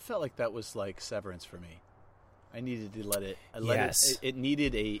 I felt like that was like Severance for me. I needed to let it. Yes. It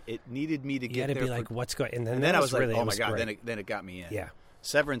needed me to You get got to there. be like, what's going? And then, and then that I was like, really, oh it my was god! great. Then it got me in. Yeah.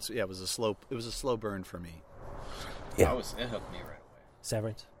 Severance. Yeah, it was a slow burn for me. Yeah. It hooked me right away.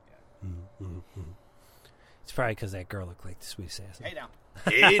 Severance. Yeah. It's probably because that girl looked like the sweet assassin. Hey now.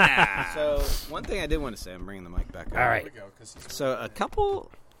 Hey now. So one thing I did want to say, I'm bringing the mic back up. All right. So a couple,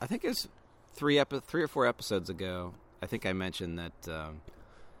 I think it was 3 or 4 episodes ago, I think I mentioned that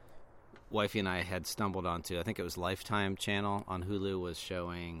Wifey and I had stumbled onto, I think it was Lifetime Channel on Hulu was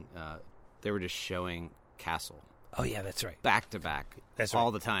showing, they were just showing Castle Oh yeah, that's right. back to back That's all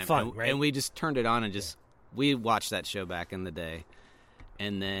right. the time. Fun, and, right? and we just turned it on and just, we watched that show back in the day.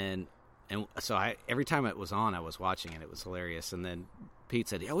 And then, and so every time it was on, I was watching it. It was hilarious. And then Pete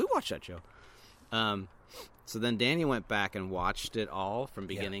said, yeah, we watched that show. So then Danny went back and watched it all from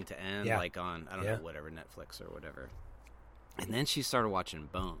beginning to end, Yeah. like on, I don't Yeah. know, whatever, Netflix or whatever. And then she started watching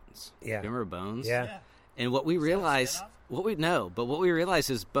Bones. Yeah. Remember Bones? Yeah. And what we realized, what we realize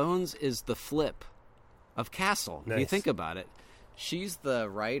is Bones is the flip of Castle. If you Nice. think about it, she's the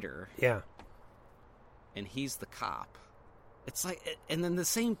writer Yeah. and he's the cop. It's like, and then the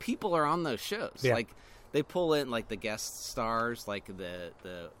same people are on those shows. Yeah. Like they pull in like the guest stars, like the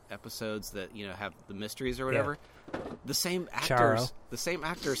episodes that have the mysteries or whatever. The same actors,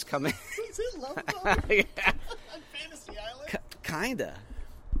 Charo. Come in. Is it Love Boat Yeah. on Fantasy Island? Kinda.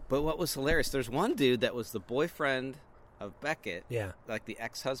 But what was hilarious? There's one dude that was the boyfriend of Beckett. Yeah. Like the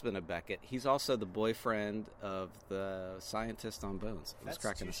ex-husband of Beckett. He's also the boyfriend of the scientist on Bones. I was That's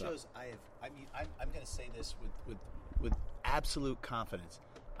cracking two this up. shows I have. I mean, I'm going to say this with absolute confidence.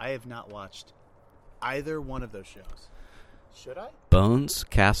 I have not watched either one of those shows. Should I? Bones,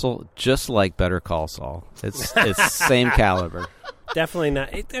 Castle, just like Better Call Saul. It's same caliber. Definitely not.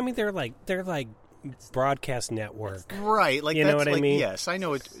 I mean, they're like broadcast network. Right, like You know what I mean? Yes, I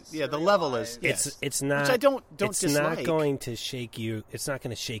know it. Yeah, the level is. Yes. It's not. Which I don't It's dislike. not going to shake you. It's not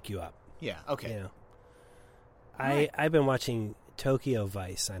going to shake you up. Yeah. Okay. You know. I've been watching Tokyo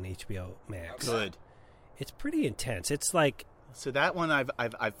Vice on HBO Max. Good. It's pretty intense. It's like So that one I've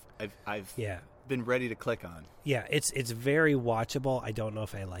yeah. been ready to click on. Yeah, it's very watchable. I don't know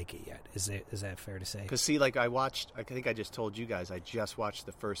if I like it yet. Is that fair to say? Because see, like I think I just told you guys I just watched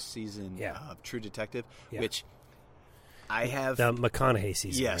the first season Yeah. of True Detective, Yeah. which I have. The McConaughey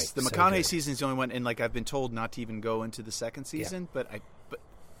season. Yes, right? the So McConaughey good. season is the only one, and like I've been told not to even go into the second season, but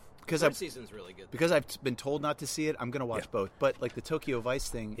because Third season's really good. because I've been told not to see it, I'm going to watch Yeah. both. But like the Tokyo Vice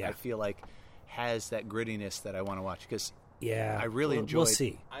thing, Yeah. I feel like has that grittiness that I want to watch because Yeah, I really We'll enjoyed.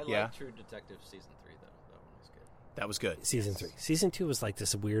 see. I Yeah. like True Detective season 3 though. That one was good. That was good. Season 3. Season 2 was like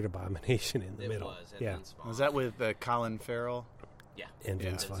this weird abomination in the It middle. was. Yeah, Was that with Colin Farrell? Yeah. and Yeah.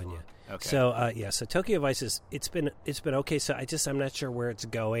 Vince Vaughn. Yeah. Okay. So so Tokyo Vice it's been okay. So I'm not sure where it's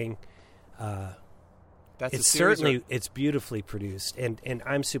going. That's It's a series certainly it's beautifully produced, and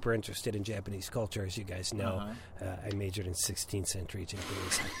I'm super interested in Japanese culture, as you guys know. I majored in 16th century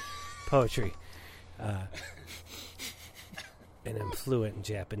Japanese poetry, and I'm fluent in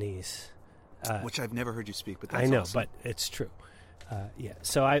Japanese. which I've never heard you speak, but that's I know, awesome. but it's true. Yeah,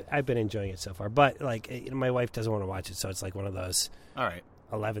 so I've been enjoying it so far, but like my wife doesn't want to watch it, so it's like one of those All right.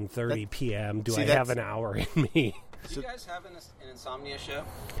 11:30 p.m. Do See, I have an hour in me? Do you guys have an insomnia show?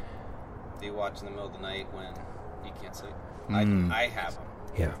 Do you watch in the middle of the night when you can't sleep? I have them.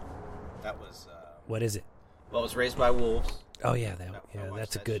 Yeah. That was What is it? well, it was Raised by Wolves. Oh yeah, I watched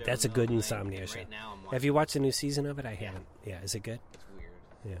that's a that good show that's a in the good middle of the night, insomnia and show. right now I'm Have you watched the new season of it? I haven't. Yeah, is it good? It's weird.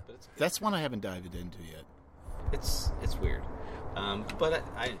 Yeah. But it's good. That's one I haven't dived into yet. It's weird. But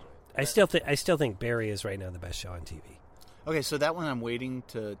I enjoy it. I still think Barry is right now the best show on TV. Okay, so that one I'm waiting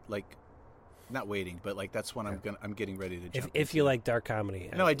to not waiting, but like that's one I'm getting ready to jump. If you like dark comedy,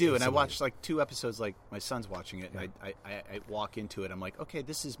 No, I do, and I it's watched like 2 episodes. Like my son's watching it, and I walk into it. I'm like, okay,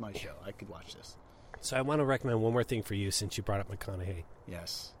 this is my show. I could watch this. So I want to recommend one more thing for you since you brought up McConaughey.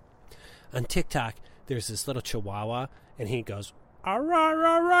 Yes. On TikTok, there's this little Chihuahua, and he goes, "All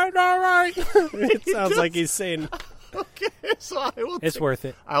right." It sounds like he's saying, Okay, so I will. "It's worth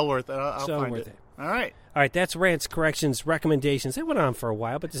it." I'll worth it. I'll So find worth it. it. All right. All right, that's rants, corrections, recommendations. It went on for a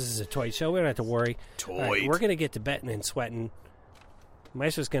while, but this is a toy show. We don't have to worry. All right, we're gonna get to betting and sweating.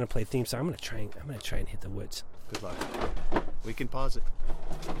 Maestro's gonna play theme song. I'm gonna try and hit the woods. Good luck. We can pause it.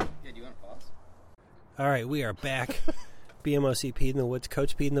 Yeah, do you want to pause? All right, we are back. BMOC peed in the woods.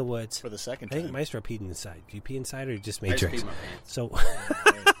 Coach peed in the woods. For the second I think time. Maestro peed inside. Do you pee inside or you just I made just drinks? peed my pants. So,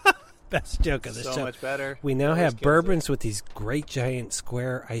 best joke of the So show. much better. We now Always have kills bourbons with these great giant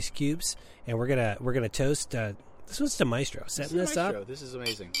square ice cubes, and we're gonna toast. This one's to Maestro. Setting This this is my up. show. This is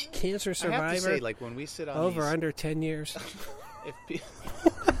amazing. Cancer I survivor. have to say, like when we sit on over these, under 10 years.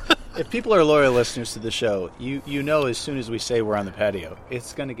 if people are loyal listeners to the show, you know as soon as we say we're on the patio,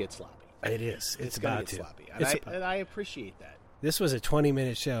 it's going to get sloppy. It is. It's gonna about get to. sloppy, It's and I appreciate that. This was a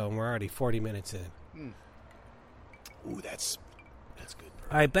 20-minute show, and we're already 40 minutes in. Ooh, that's good.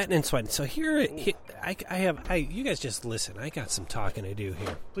 All right, betting and sweating. So here you guys just listen. I got some talking to do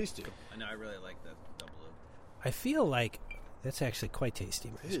here. Please do. I know. I really like that double oak. I feel like that's actually quite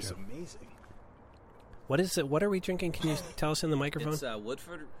tasty, It is Maestro. amazing. What is it? What are we drinking? Can you tell us in the microphone? It's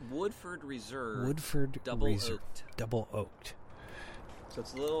Woodford Reserve. Woodford Double Reserve. Oaked. Double oaked. So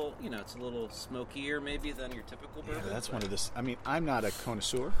it's a little, it's a little smokier maybe than your typical Yeah, bourbon. that's but one of this. I mean, I'm not a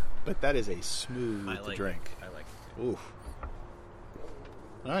connoisseur, but that is a smooth I like drink. It. I like it. Ooh.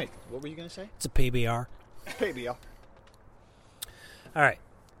 All right. What were you going to say? It's a PBR. Baby, All right.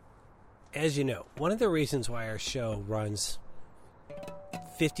 As you know, one of the reasons why our show runs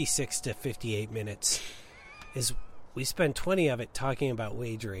 56 to 58 minutes is we spend 20 of it talking about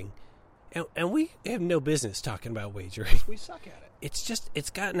wagering, and we have no business talking about wagering. we suck at it. It's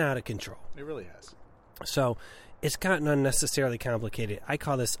gotten out of control. It really has. So it's gotten unnecessarily complicated. I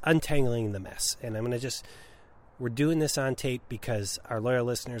call this untangling the mess. And I'm going to we're doing this on tape because our loyal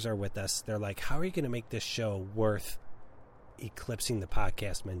listeners are with us. They're like, how are you going to make this show worth eclipsing the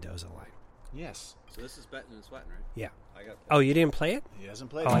podcast Mendoza line? Yes. So this is betting and sweating, right? Yeah. I got. Oh, you didn't play it? He hasn't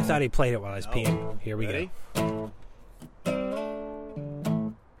played Oh, it. I thought he played it while I was No. peeing. Here we Ready? go.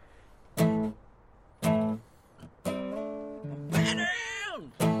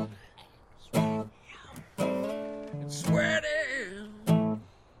 Sweating.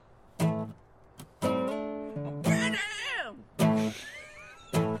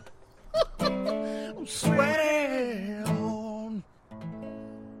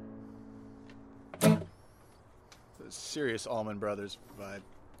 Serious Allman Brothers vibe.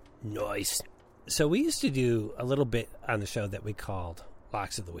 Nice. So we used to do a little bit on the show that we called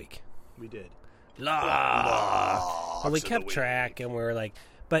Locks of the Week. We did. Locks. And we kept track, and we were like,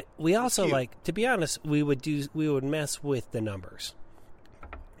 but we also like, to be honest, we would mess with the numbers.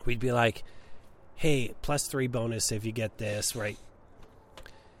 We'd be like, hey, +3 bonus if you get this, right?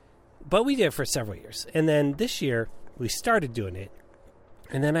 But we did it for several years. And then this year, we started doing it.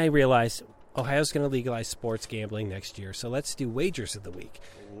 And then I realized Ohio's going to legalize sports gambling next year, so let's do Wagers of the Week.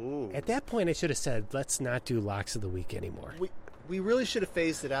 Ooh. At that point, I should have said, let's not do Locks of the Week anymore. We really should have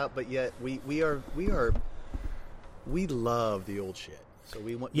phased it out, but yet we love the old shit. So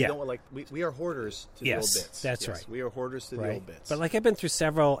we don't like we are hoarders to the old bits. That's right. We are hoarders to the old bits. But like I've been through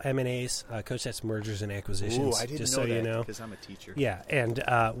several M&As, Coach, that's mergers and acquisitions. Ooh, I didn't just know so that you know, because I'm a teacher. Yeah, and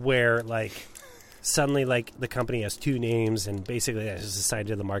where like suddenly like the company has two names, and basically that is decided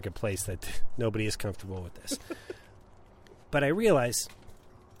to the marketplace that nobody is comfortable with this. But I realize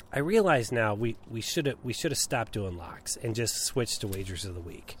now we should have stopped doing locks and just switched to Wagers of the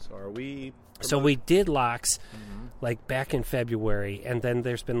Week. So are we? So we did locks like back in February, and then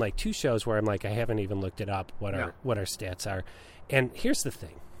there's been like 2 shows where I'm like, I haven't even looked it up what our stats are. And here's the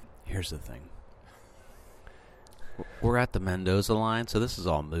thing. We're at the Mendoza line, so this is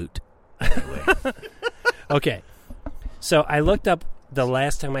all moot. Okay. So I looked up the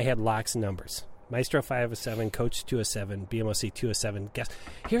last time I had locks numbers. Maestro 507, Coach 207, BMOC 207. Guest.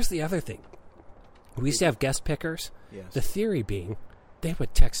 Here's the other thing. We used to have guest pickers. Yes. The theory being they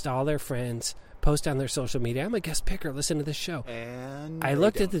would text all their friends, post on their social media, I'm a guest picker, listen to this show. And I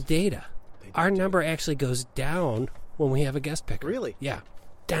looked at the data. Our number actually goes down when we have a guest picker. Really? Yeah.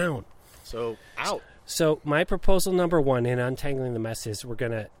 Down. So, out. So my proposal number 1 in Untangling the Mess is we're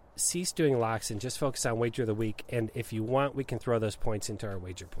going to cease doing locks and just focus on Wager of the Week. And if you want, we can throw those points into our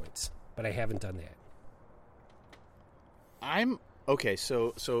wager points. But I haven't done that. Okay,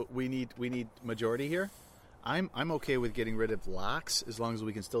 so we need majority here. I'm okay with getting rid of locks as long as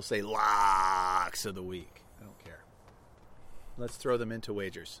we can still say locks of the week. I don't care. Let's throw them into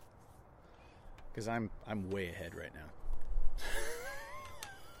wagers. Because I'm way ahead right now.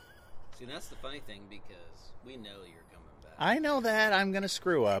 See, that's the funny thing because we know you're coming back. I know that I'm going to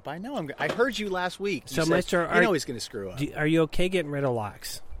screw up. I heard you last week. So, Maestro, he's going to screw up. Are you okay getting rid of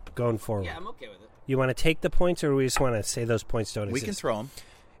locks going forward? Yeah, I'm okay with it. You want to take the points, or do we just want to say those points don't exist? We can throw them.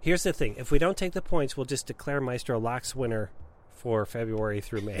 Here's the thing. If we don't take the points, we'll just declare Maestro locks winner for February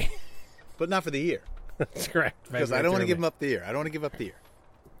through May. But not for the year. That's correct. Because I don't want to give him up the year.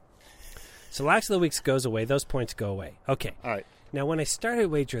 So locks of the week goes away. Those points go away. Okay. All right. Now, when I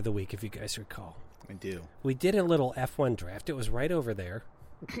started Wager of the Week, if you guys recall, I do. We did a little F1 draft. It was right over there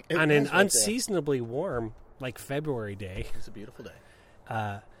on an unseasonably warm, like February day. It's a beautiful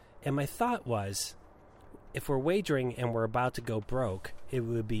day. And my thought was, if we're wagering and we're about to go broke, it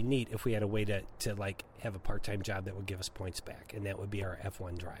would be neat if we had a way to like have a part-time job that would give us points back, and that would be our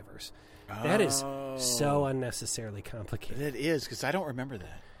F1 drivers. Oh. That is so unnecessarily complicated. It is, because I don't remember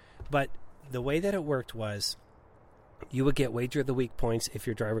that. But the way that it worked was you would get Wager of the Week points if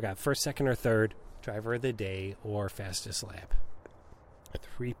your driver got first, second, or third, driver of the day, or fastest lap.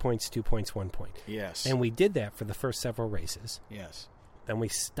 3 points, 2 points, 1 point. Yes. And we did that for the first several races. Yes. Then we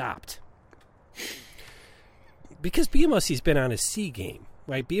stopped. Because BMOC's been on his C game,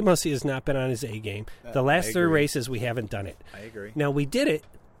 right? BMOC has not been on his A game. The last 3 races, we haven't done it. I agree. Now, we did it.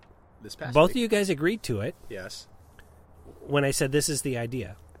 This past Both week. of you guys agreed to it. Yes. When I said this is the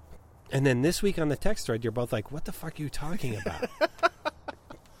idea. And then this week on the text thread, you're both like, what the fuck are you talking about?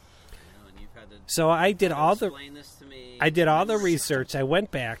 So I did all the research. I went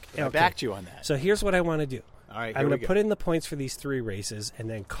back. I backed you on that. So here's what I want to do. All right, I'm going to put in the points for these 3 races and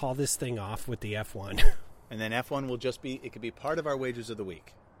then call this thing off with the F1. And then F1 will just be, it could be part of our wagers of the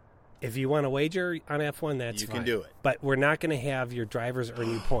week. If you want to wager on F1, that's fine. You can do it. But we're not going to have your drivers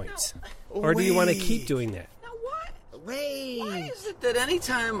earn you points. Or do you want to keep doing that? Now what? Why is it that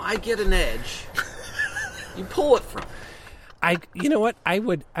anytime I get an edge, you pull it from me? You know what? I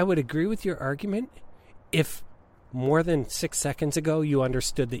would agree with your argument if more than 6 seconds ago you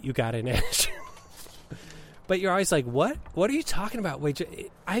understood that you got an edge. But you're always like, what? What are you talking about? Wait,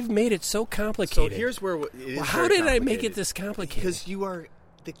 I've made it so complicated. So here's where it is. How did I make it this complicated? Because you are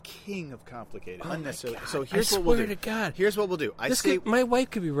the king of complicated. Unnecessarily. So here's what we'll do. I swear to God. Here's what we'll do. My wife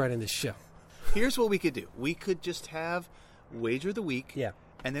could be running this show. Here's what we could do. We could just have Wager of the Week. Yeah.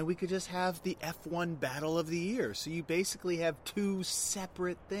 And then we could just have the F1 Battle of the Year. So you basically have 2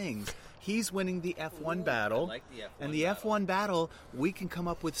 separate things. He's winning the F1 battle. I like the F1 and the F1 battle, we can come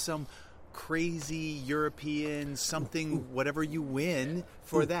up with some crazy European something, whatever you win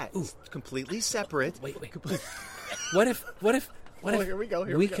for that. It's completely separate. Wait. What if here we go.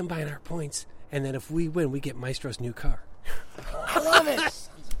 We combine our points And then if we win, we get Maestro's new car. I love it.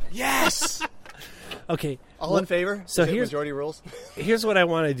 Yes. Okay. All in favor? So Is it here's majority rules. Here's what I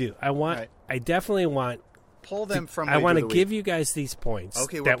want to do. Right. I definitely want. Pull them from. I want to Wager of the give Week. you guys these points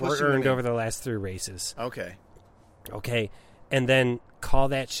Okay, we're that were pushing them earned in. over the last 3 races. Okay. Okay, and then call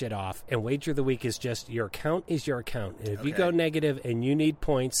that shit off. And wager of the week is just your account is your account. And if you Okay. go negative and you need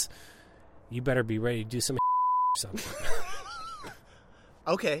points, you better be ready to do some something.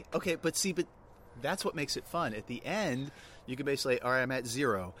 Okay. But that's what makes it fun. At the end, you can basically, all right, I'm at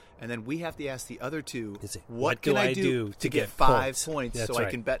 0, and then we have to ask the other two, Is it, what can I do to get 5 points That's so I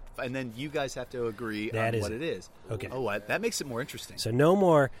right. can bet, and then you guys have to agree That on is what it. it is. Okay. Oh, that makes it more interesting. So no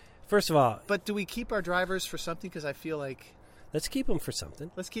more. First of all, But do we keep our drivers for something? Because I feel like let's keep them for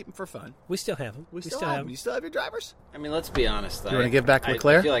something. let's keep them for fun. We still have them. We still have them. You still have your drivers? I mean, let's be honest. You wanna give back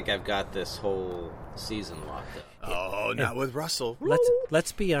Leclerc? I feel like I've got this whole season locked up. Oh, not with Russell.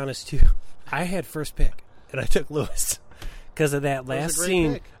 Let's be honest too. I had first pick, and I took Lewis because of that was a last great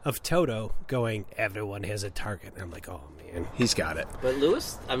scene pick. of Toto going, "Everyone has a target." And I'm like, "Oh man." He's got it. But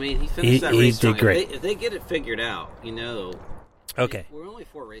Lewis, I mean, he finished that He race did strong. great. If they get it figured out, Okay. we're only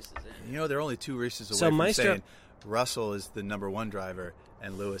 4 races in. You know, they're only 2 races away So from Maestro- saying Russell is the number 1 driver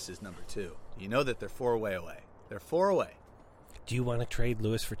and Lewis is number 2. You know that they're 4 away. They're 4 away. Do you want to trade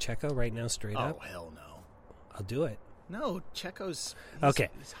Lewis for Checo right now, straight Oh, up? hell no. I'll do it. No, Checo's Okay.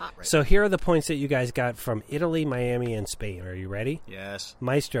 He's hot right So here are the points that you guys got from Italy, Miami, and Spain. Are you ready? now. Yes.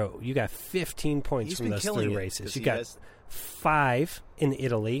 Maestro, you got 15 points He's from been those killing 3 it, races. 'cause You he got has- 5 in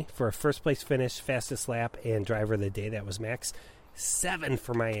Italy for a first place finish, fastest lap, and driver of the day. That was Max. 7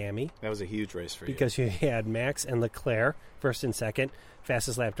 for Miami That was a huge race for because you had Max and Leclerc first and second,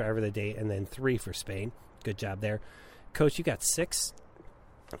 fastest lap, driver of the day, and then 3 for Spain. Good job there. Coach, you got 6.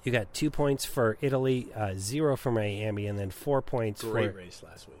 You got 2 points for Italy, 0 for Miami, and then 4 points you. Great for race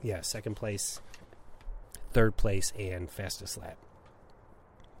last week. second place, third place, and fastest lap.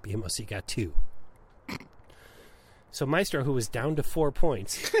 BMOC got 2. So Maestro, who was down to 4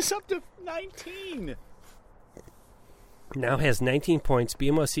 points, It's up to 19. now has 19 points.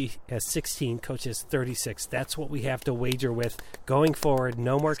 BMOC has 16. Coach has 36. That's what we have to wager with going forward.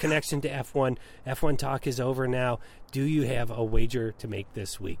 No more connection to F1. F1 talk is over now. Do you have a wager to make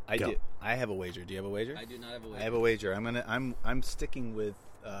this week? I Go. do. I have a wager. Do you have a wager? I do not have a way. I have a wager. I'm sticking with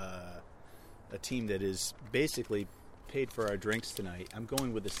a team that is basically paid for our drinks tonight. I'm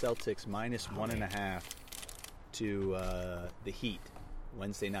going with the Celtics minus 1.5 to the Heat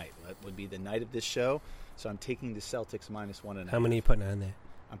Wednesday night. That would be the night of this show. So I'm taking the Celtics minus 1.5. How many are you putting on that?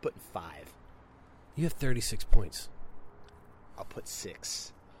 I'm putting 5. You have 36 points. I'll put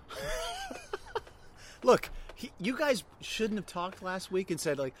 6. Look, you guys shouldn't have talked last week and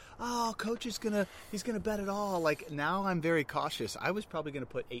said like, "Oh, coach is he's gonna bet it all." Like now, I'm very cautious. I was probably gonna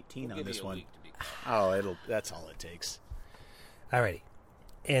put 18 on this one. Oh, that's all it takes. Alrighty.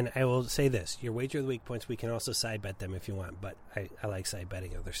 And I will say this. Your wager of the week points, we can also side bet them if you want, but I like side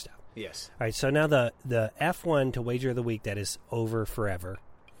betting other stuff. Yes. All right, so now the F1 to wager of the week that is over forever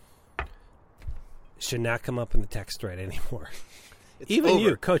should not come up in the text thread anymore. It's Even over.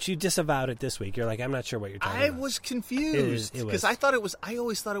 you, Coach, you disavowed it this week. You're like, I'm not sure what you're talking I about. was confused It was. because I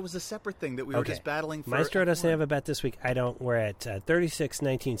always thought it was a separate thing that we were just battling for. Maestro doesn't F1. have a bet this week. I don't. We're at 36,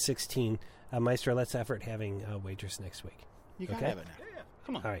 19, 16. Maestro, let's effort having wagers next week. You gotta Okay. have it now. Yeah.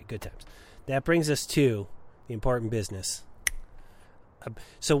 Come on. All right, good times. That brings us to the important business.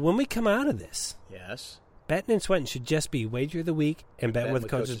 So when we come out of this, Yes. betting and sweating should just be wager of the week and bet with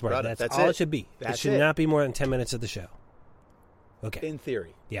Coach's brother. That's all it should be. That's it should it. not be more than 10 minutes of the show. Okay. In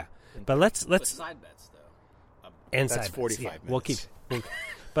theory. Yeah. But let's side bets though. and That's side bets. 45 Yeah, we'll keep. minutes.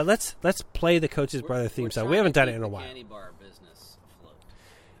 But let's play the Coach's brother theme song. We haven't done it in a while. Candy bar business afloat.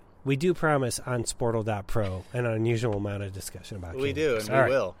 We do promise on Sportle.pro an unusual amount of discussion about We candy do, bars. and All we right.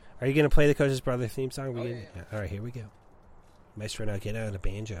 will. Are you going to play the Coach's brother theme song? Oh, yeah. All right, here we go. Maestro now get on a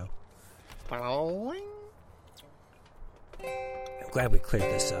banjo. I'm glad we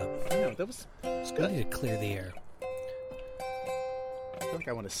cleared this up. No, that was We good. need to clear the air. I feel like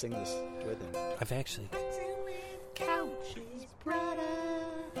I want to sing this with him. I've actually.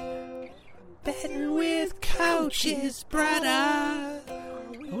 Betting with Coach's brother.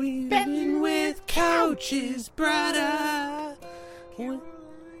 We betting with Coach's brother.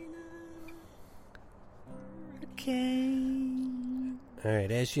 All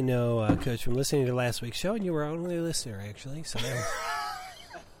right, as you know, Coach, from listening to last week's show, and you were our only listener, actually, so that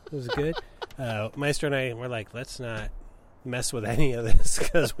was good. Maestro and I were like, let's not mess with any of this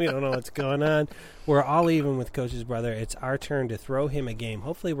because we don't know what's going on. We're all even with Coach's brother. It's our turn to throw him a game.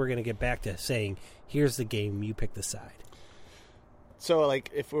 Hopefully we're going to get back to saying, here's the game, you pick the side. So, like,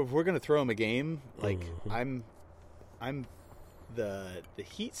 if we're going to throw him a game, like, I'm the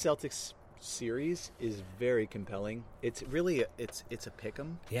Heat Celtics series is very compelling. It's really it's a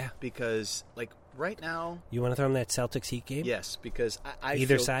pick'em. Yeah. Because, like, right now. You want to throw him that Celtics Heat game? Yes, because I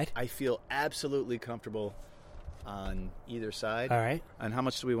either feel, side. I feel absolutely comfortable on either side. All right. And how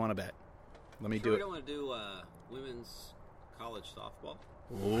much do we want to bet? Let me do We it. don't want to do women's college softball.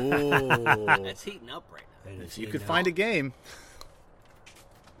 Ooh. That's heating up right now. If you could find a game.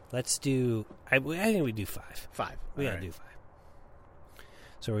 Let's do. I think we do 5. 5. We All gotta right. do 5.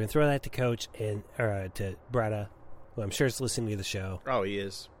 So we're gonna throw that to Coach and to Bretta, who I'm sure is listening to the show. Oh, he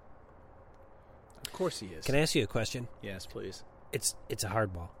is. Of course he is. Can I ask you a question? Yes, please. It's a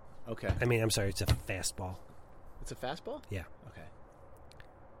hard ball. Okay. I mean, I'm sorry, it's a fastball. It's a fastball? Yeah. Okay.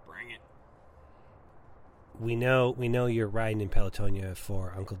 Bring it. We know you're riding in Pelotonia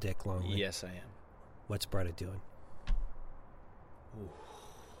for Uncle Dick Longley. Yes, I am. What's Bretta doing? Ooh.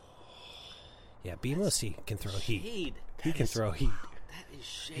 Yeah, BMOC can throw heat. Shade. He can throw heat. That is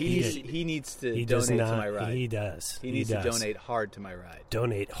shade. He needs to He donate does not. to my ride. He does. He needs does. to donate hard to my ride.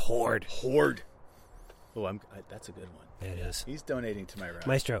 Donate horde. Horde. Oh, that's a good one. It is. He's donating to my ride.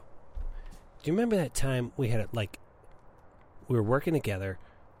 Maestro, do you remember that time we had we were working together,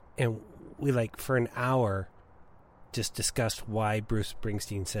 and we for an hour just discussed why Bruce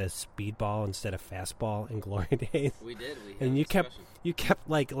Springsteen says speedball instead of fastball in Glory Days? We did. We had And a you kept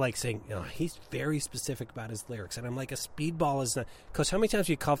discussion. saying, he's very specific about his lyrics, and I'm like, a speedball is not. Because how many times have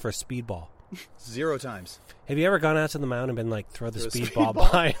you called for a speedball? 0 times. Have you ever gone out to the mound and been like, throw the speedball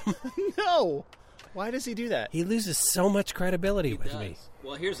speedball? by him? No. Why does he do that? He loses so much credibility with Does. me.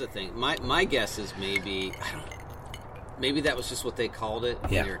 Well, here's the thing. My guess is maybe that was just what they called it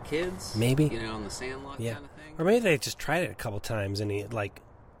when Yeah. they were kids. Maybe. In the Sandlot Yeah. kind of thing. Or maybe they just tried it a couple times, and he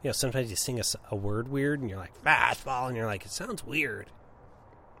sometimes you sing a word weird, and you're like, fastball, and you're like, it sounds weird.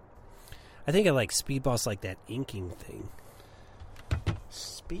 I think I like speedball's like that inking thing.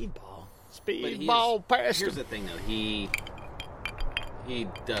 Speedball. But Speedball past here's him. the thing, though. He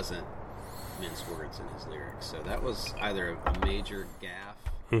doesn't mince words in his lyrics, so that was either a major gaffe,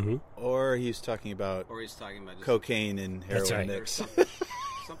 Mm-hmm. Or he's talking about or he's talking about just cocaine and heroin That's right. mix.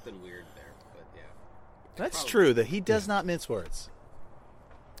 something weird there. But yeah, That's Probably. true, that he does not mince words.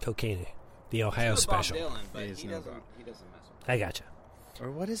 Cocaine, the Ohio It's Bob special. Dylan, but He's he no doesn't Bob. mess with. I gotcha.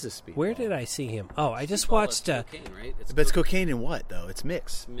 Or what is a speedball? Where did I see him? Oh, I just Speedball watched. is cocaine, right? But it's cocaine in what, though? It's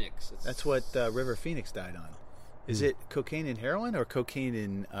mix. mix. It's That's what River Phoenix died on. Is it cocaine and heroin or cocaine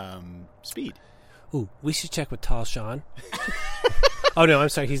and speed? Ooh, we should check with Tall Sean. Oh no, I'm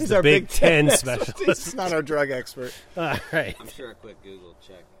sorry. He's the our Big Ten He's specialist. not our drug expert. All right. I'm sure a quick Google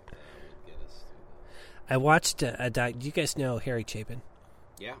check would get us. I watched a doc. Do you guys know Harry Chapin?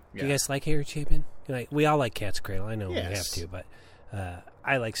 Yeah. Do you guys like Harry Chapin? We all like Cat's Cradle. I know we have Yes. to, but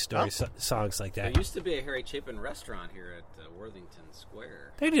I like songs like There that. used to be a Harry Chapin restaurant here at Worthington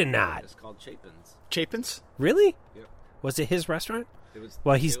Square. They did not. It's called Chapin's. Chapin's? Really? Yep. Was it his restaurant? It was.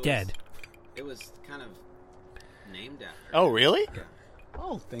 Well, he's it was- dead. It was kind of named after. Oh, him. really? Yeah.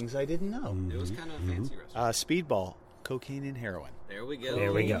 Oh, things I didn't know. It was kind of a fancy restaurant. Speedball, cocaine and heroin. There we go.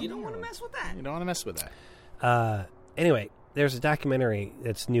 There we go. You don't want to mess with that. You don't want to mess with that. Anyway, there's a documentary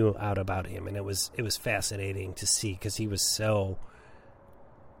that's new out about him, and it was fascinating to see because he was so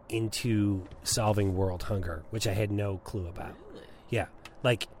into solving world hunger, which I had no clue about. Really? Yeah,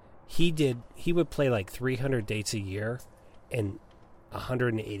 he would play like 300 dates a year, and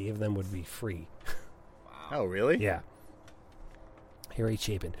 180 of them would be free. Oh, really? Yeah. Harry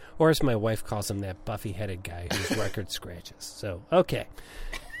Chapin. Or as my wife calls him, that buffy-headed guy whose record scratches. So, okay.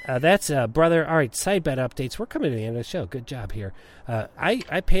 That's brother. All right, side bet updates. We're coming to the end of the show. Good job here.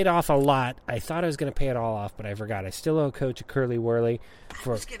 I paid off a lot. I thought I was going to pay it all off, but I forgot. I still owe Coach a Curly Whirly. I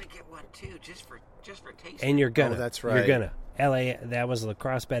was gonna get one too, just for tasting. And you're gonna. Oh, that's You're right. gonna. LA, that was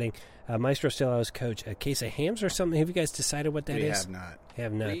lacrosse betting. Maestro still owes Coach a case of hams or something. Have you guys decided what that We is? have not.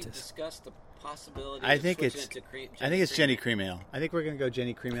 Have not. We discussed the possibility. I of think switching it's. it to cream, I think it's Jenny Cream. Cream Ale. I think we're gonna go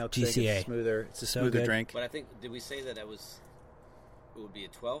Jenny Cream Ale. 'cause I think GCA. It's smoother. It's a So smoother good. drink. But I think did we say that it would be a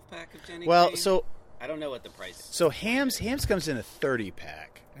 12-pack of Jenny? Well, Cream? so I don't know what the price is. so hams comes in a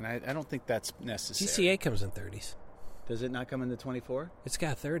 30-pack, and I don't think that's necessary. GCA comes in 30s. Does it not come in the 24? It's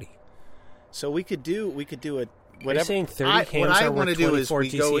got 30. So we could do a whatever. Are you saying 30 what hams I are want to worth do is 24 we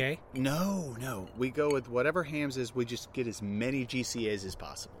go with, GCA? no. We go with whatever hams is. We just get as many GCAs as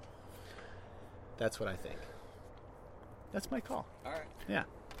possible. That's what I think. That's my call. All right. Yeah,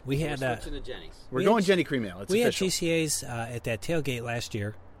 We We're had switching to Jenny's. we're We going had- Jenny Cream Ale. It's we official. had GCAs at that tailgate last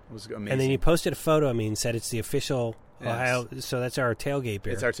year, It was amazing. and then you posted a photo of me and said it's the official Yes. Ohio. So that's our tailgate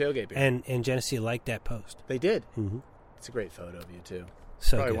beer. It's our tailgate beer. And Genesee liked that post. They did. Mm-hmm. It's a great photo of you too.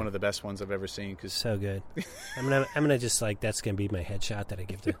 So Probably good. one of the best ones I've ever seen. Cause So good. I'm gonna just like that's gonna be my headshot that I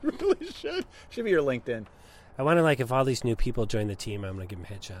give to. really should be your LinkedIn. I want to like if all these new people join the team, I'm gonna give them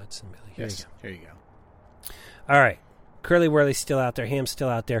headshots and be like, here you go. Here you go. All right, Curly Whirly's still out there. Ham's still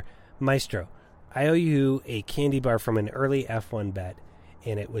out there. Maestro, I owe you a candy bar from an early F1 bet,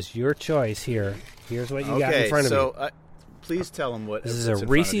 and it was your choice. Here, here's what you got in front of you. Please tell them what This is what's a in front of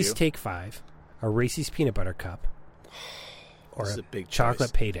Reese's you. Take 5, a Reese's Peanut Butter Cup, or This is a a big chocolate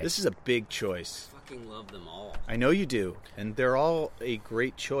choice. payday. This is a big choice. Fucking love them all. I know you do, and they're all a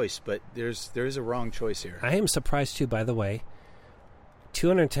great choice, but there is a wrong choice here. I am surprised too, by the way.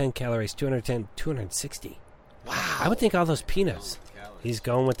 210 calories, 260. Wow. I would think all those peanuts. He's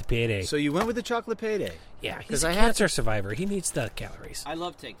going with the payday. So you went with the chocolate payday. Yeah, he's 'Cause a I had cancer survivor. He needs the calories. I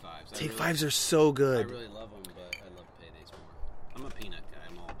love Take Fives. Take Fives are so good. I really love them, but I love paydays more. I'm a peanut guy.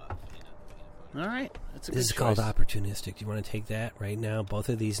 I'm all about peanut butter. All right, that's a This is good called choice. opportunistic. Do you want to take that right now? Both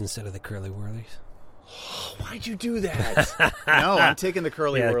of these instead of the Curly Whirlies? Why'd you do that? No, I'm taking the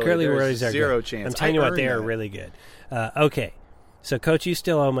curly Yeah, whirly. Curly There's Whirlies are zero good. chance. I'm telling I you what, earned they are that. really good. Okay, so Coach, you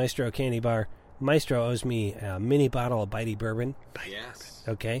still owe Maestro a candy bar. Maestro owes me a mini bottle of Bitey Bourbon. Yes.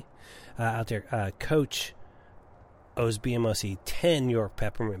 Okay, out there. Coach owes BMOC 10 York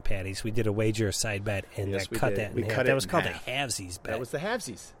Peppermint Patties. We did a wager, a side bet, and Yes, we cut did. that in We half. cut That it was in called half. a halvesies bet. That was the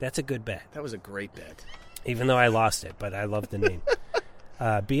halvesies. That's a good bet. That was a great bet. Even though I lost it, but I love the name.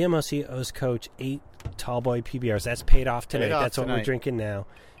 BMOC owes Coach 8 Tallboy PBRs. That's paid off tonight. Paid off That's what we're tonight. drinking now.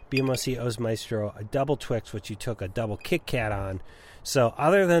 BMOC owes Maestro a double Twix, which you took a double Kit Kat on. So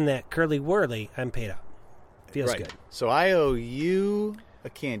other than that Curly Whirly, I'm paid up. Feels right. good. So I owe you a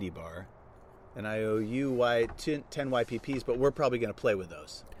candy bar, and I owe you 10 YPPs, but we're probably going to play with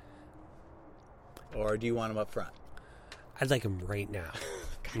those. Or do you want them up front? I'd like them right now.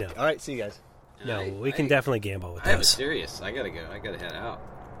 No, All right, see you guys. no, we can definitely gamble with I have a those. serious. I gotta go. I gotta head out.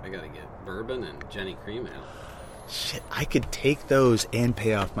 I gotta get bourbon and Jenny Cream out. Shit, I could take those and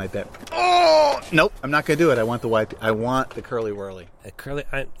pay off my bet. Oh nope, I'm not going to do it. I want the YP. I want the curly whirly.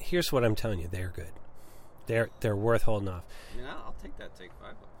 Here's what I'm telling you. They're good. They're worth holding off. I mean, I'll take that Take 5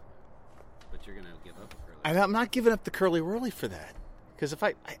 off. But you're gonna give up a curly. I'm not giving up the curly whirly for that. Because if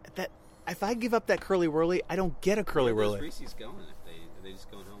I give up that curly whirly, I don't get a curly Where's whirly. Reese's going? Are they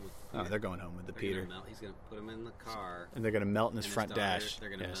just going home with? Oh, they're going home with the They're Peter, gonna melt. He's gonna put them in the car. and they're going to melt in his and front daughter, dash. They're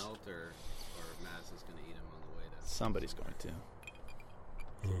gonna Yes. melt, or Madison's gonna eat them on the way to. Somebody's going to.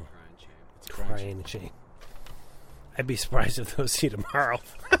 Crying shame. It's Crying and shame. I'd be surprised if those see tomorrow.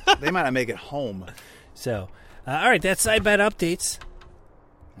 They might not make it home. So, all right, that's side bet updates.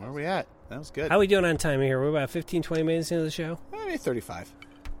 Where are we at? That was good. How are we doing on time here? We're about 15, 20 minutes into the show. Maybe 35.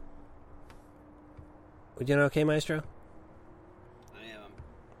 We doing okay, Maestro? I am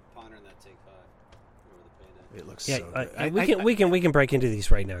pondering that Take 5 over the payday. It looks Yeah, so good. we can break into these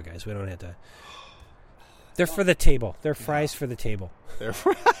right now, guys. We don't have to. They're for the table. They're fries for the table. They're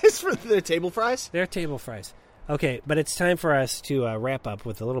fries for their table fries? They're table fries. Okay, but it's time for us to wrap up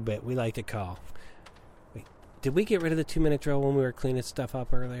with a little bit we like to call. Wait, did we get rid of the 2-minute drill when we were cleaning stuff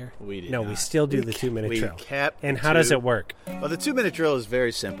up earlier? We did No, not. we still do the 2-minute we drill. kept And the how does two- it work? Well, the 2-minute drill is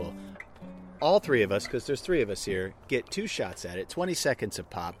very simple. All three of us, because there's 3 of us here, get 2 shots at it, 20 seconds of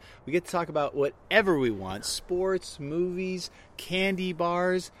pop. We get to talk about whatever we want, sports, movies, candy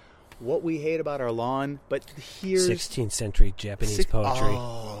bars, what we hate about our lawn. But here's 16th century Japanese poetry.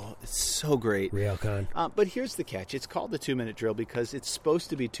 Oh, it's so great. Ryokan. But here's the catch. It's called the 2-minute drill because it's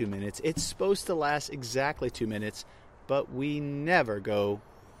supposed to be 2 minutes. It's supposed to last exactly 2 minutes, but we never go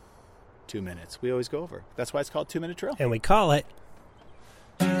 2 minutes. We always go over. That's why it's called 2-minute drill. And we call it...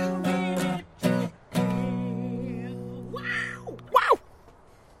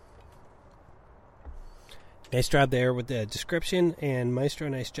 Nice job there with the description, and Maestro,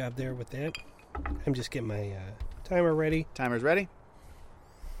 nice job there with that. I'm just getting my timer ready. Timer's ready?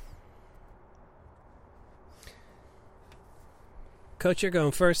 Coach, you're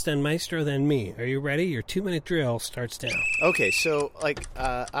going first, then Maestro, then me. Are you ready? Your 2-minute drill starts now. Okay, so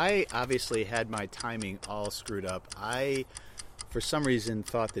I obviously had my timing all screwed up. I, for some reason,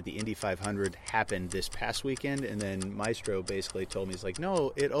 thought that the Indy 500 happened this past weekend, and then Maestro basically told me, he's like,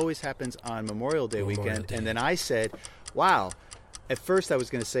 no, it always happens on Memorial Day weekend. Day. And then I said, wow. At first I was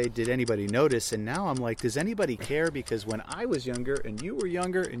going to say, did anybody notice? And now I'm like, does anybody care? Because when I was younger and you were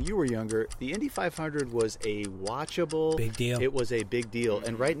younger and you were younger, the Indy 500 was a watchable... Big deal. It was a big deal.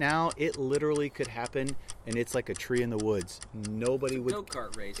 And right now, it literally could happen, and it's like a tree in the woods. Nobody would...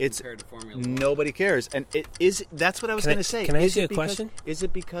 Go-kart race It's compared to Formula 1. Nobody cares, and that's what I was Can I- going to say. can I Is ask you it a because- question? Is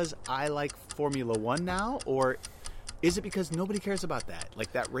it because I like Formula 1 now, or is it because nobody cares about that?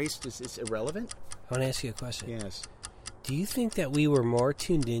 Like that race is irrelevant? I want to ask you a question. Yes. Do you think that we were more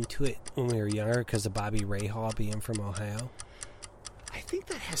tuned into it when we were younger because of Bobby Rahal being from Ohio? I think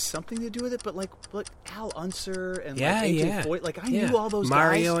that has something to do with it, but like Al Unser and Yeah, like AJ yeah. Foyt, like I Yeah. knew all those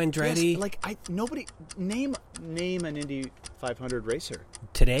Mario guys. Andretti. Yes, like nobody name an Indy 500 racer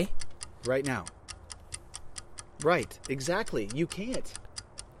Today? right now. Right, exactly. You can't.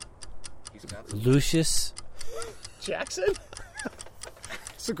 Lucius? Jackson?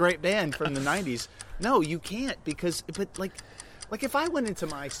 It's a great band from the 90s. No, you can't but if I went into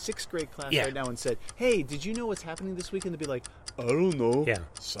my 6th grade class Yeah. right now and said, "Hey, did you know what's happening this weekend?" They'd be like, "I don't know." Yeah.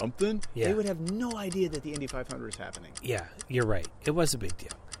 Something? Yeah. They would have no idea that the Indy 500 is happening. Yeah, you're right. It was a big deal.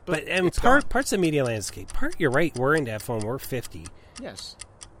 But and it's gone. parts of the media landscape. You're right. We're into F1. We're 50. Yes.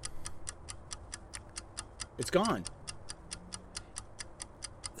 It's gone.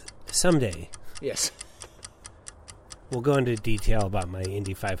 Someday, Yes. we'll go into detail about my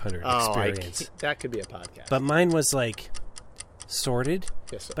Indy 500 experience. That could be a podcast. But mine was like sorted.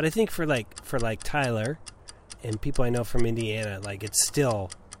 Yes, sir. But I think for Tyler and people I know from Indiana, like it's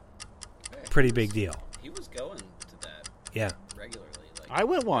still pretty big deal. He was going to that Yeah. regularly. I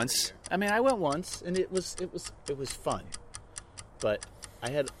went once. And it was fun. But I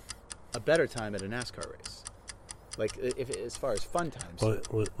had a better time at a NASCAR race. Like as far as fun times.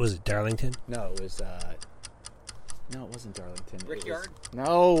 Was it Darlington? No, it was. No, it wasn't Darlington. Brickyard?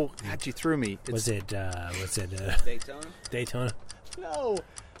 No, God, you threw me. Was it Daytona? Daytona? No,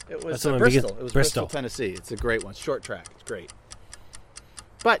 it was What's the one Bristol. biggest- It was Bristol. Bristol, Tennessee. It's a great one. Short track. It's great.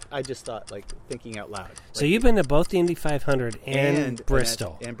 But I just thought, like, thinking out loud. So you've been to both the Indy 500 and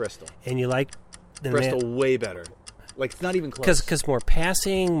Bristol. And Bristol. And you like the Bristol way better. Like, it's not even close. Because more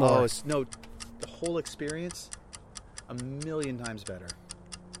passing, more... the whole experience, a million times better.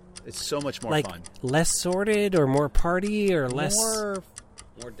 It's so much more like fun. less sorted or more party or less... More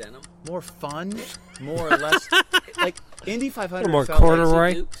denim? More fun, more or less. Like, Indy 500 more felt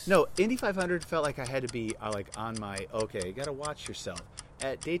corduroy? like... No, Indy 500 felt like I had to be, on my, okay, you got to watch yourself.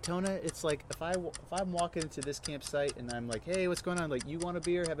 At Daytona, it's like, if I'm walking into this campsite and I'm like, hey, what's going on? Like, you want a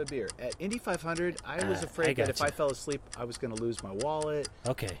beer? Have a beer. At Indy 500, I was afraid that if gotcha. I fell asleep, I was going to lose my wallet.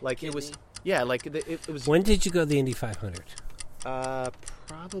 Okay. Like, it was... Yeah, like, it was... When did you go to the Indy 500?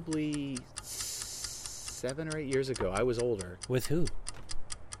 Probably 7 or 8 years ago. I was older. With who?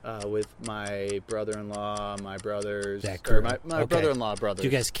 With my brother-in-law, my brothers, That or crew. my Okay. brother-in-law brothers. Do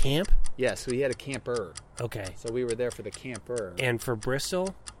you guys camp? Yes, we had a camper, Okay. so we were there for the camper. And for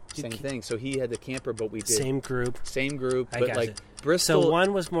Bristol? Same thing. So he had the camper, but we did Same group. same group, I but got like it. Bristol. So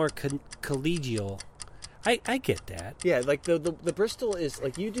one was more collegial. I get that. Yeah, like the Bristol is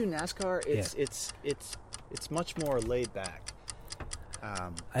like you do NASCAR. It's much more laid back.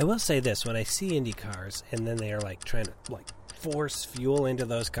 I will say this: when I see Indy cars and then they are like trying to like force fuel into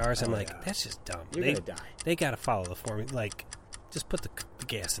those cars, I'm like, yeah. that's just dumb. You're they, gonna die. They got to follow the formula. Like, just put the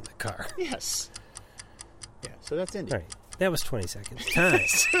gas in the car. Yes. Yeah. So that's Indy. All right, that was 20 seconds. Time.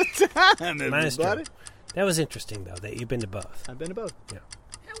 Minus everybody. 2. That was interesting though that you've been to both. I've been to both. Yeah.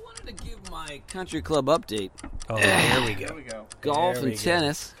 I wanted to give my country club update. Oh, there we go. There we go. Golf There we and go.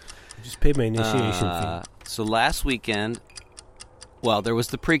 tennis. Just paid my initiation fee. So last weekend, well, there was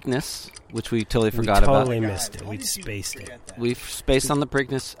the Preakness, which we totally We forgot totally about. missed it. We spaced it. We've spaced on the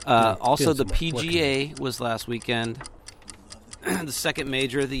Preakness. Also, the doing some work. PGA was last weekend. The second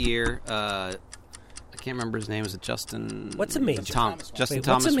major of the year. I can't remember his name. Is it Justin? What's a major? Justin Wait,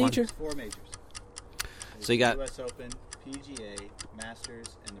 Thomas what's a won. major? 4 majors. So you got U.S. Open, PGA, Masters,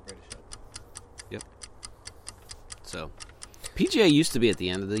 and the British Open. Yep. So, PGA used to be at the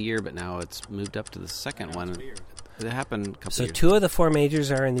end of the year, but now it's moved up to the second one. It happened a couple So years 2 of the 4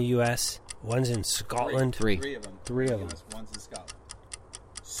 majors are in the U.S. One's in Scotland. Three. of them. 3 of them. One's in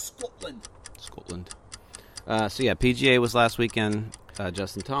Scotland. Scotland. So yeah, PGA was last weekend.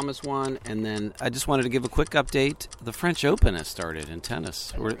 Justin Thomas won, and then I just wanted to give a quick update. The French Open has started in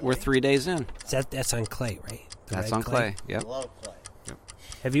tennis. We're 3 days in. That's on clay, right? The That's red on clay. Yep. Love play.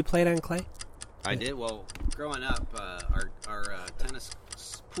 Have you played on clay? I did. Well, growing up, our tennis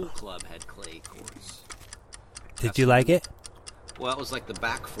pool club had clay courts. Did you like it? Well, it was like the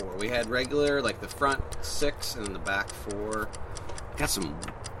back 4. We had regular, like the front 6, and then the back 4. Got some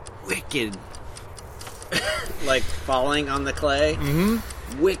wicked, like falling on the clay.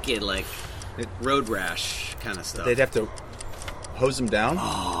 Mm-hmm. Wicked, like road rash kind of stuff. They'd have to hose them down.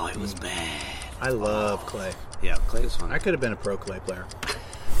 Oh, it was bad. I love clay. Yeah, clay was fun. I could have been a pro clay player.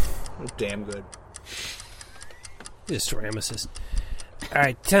 Damn good. Just ram assist. All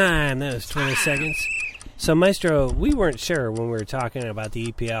right, time. That was 20 seconds. So, Maestro, we weren't sure when we were talking about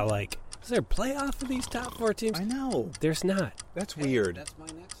the EPL, like, is there a playoff of these top 4 teams? I know. There's not. That's weird. That's my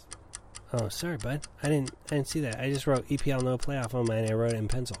next. Oh, sorry, bud. I didn't see that. I just wrote EPL no playoff on mine. I wrote it in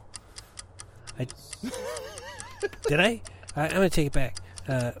pencil. Did I? I'm gonna take it back.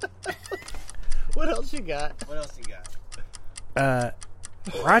 What else you got?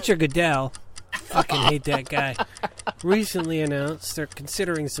 Roger Goodell, fucking hate that guy, recently announced they're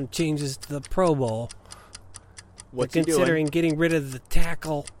considering some changes to the Pro Bowl. What's they're he doing? considering getting rid of the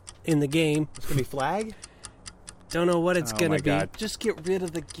tackle in the game. It's gonna be flag. Don't know what it's gonna be. God. Just get rid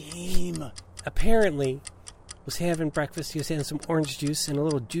of the game. Apparently, was having breakfast. He was having some orange juice in a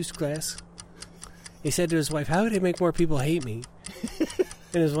little juice glass. He said to his wife, "How would it make more people hate me?"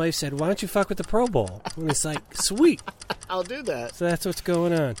 And his wife said, "Why don't you fuck with the Pro Bowl?" And it's like, sweet. I'll do that. So that's what's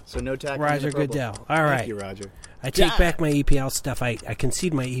going on. So no tackling. Roger in the Pro Bowl. Goodell. All right. Thank you, Roger. I take back my EPL stuff. I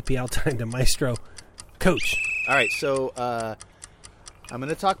concede my EPL time to Maestro Coach. All right, so I'm going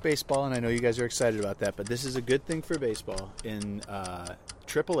to talk baseball, and I know you guys are excited about that, but this is a good thing for baseball. In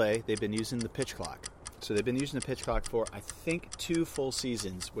AAA, they've been using the pitch clock. So they've been using the pitch clock for, I think, 2 full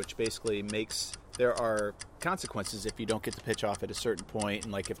seasons, which basically makes there are consequences if you don't get the pitch off at a certain point,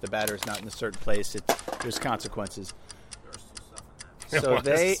 and like if the batter is not in a certain place, there's consequences.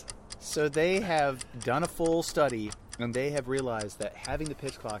 So they have done a full study, and they have realized that having the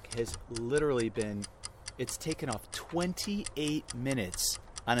pitch clock has literally been, it's taken off 28 minutes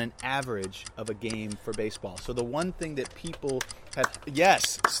on an average of a game for baseball. So the one thing that people have,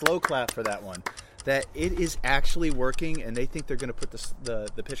 yes, slow clap for that one, that it is actually working, and they think they're going to put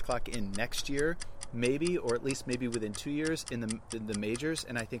the pitch clock in next year, maybe, or at least maybe within 2 years in the majors,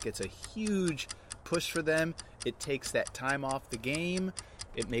 and I think it's a huge push for them. It takes that time off the game.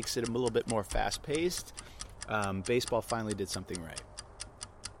 It makes it a little bit more fast-paced. Baseball finally did something right.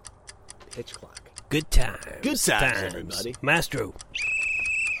 Pitch clock. Good times. Good times, everybody. Maestro.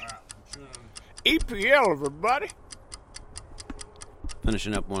 EPL, everybody.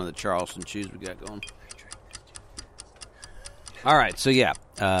 Finishing up one of the Charleston chews we got going. All right, so yeah,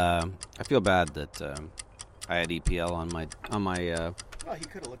 I feel bad that I had EPL on my. Well, he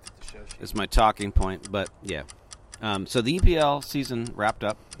could have looked at the show sheet. It's my talking point, but yeah. So the EPL season wrapped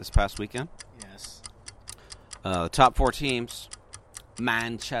up this past weekend. Yes. The top 4 teams: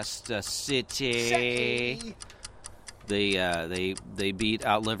 Manchester City. They beat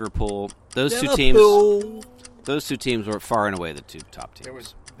out Liverpool. Those two teams were far and away the 2 top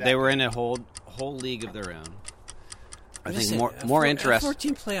teams. They were in a whole league of their own. I think more interest.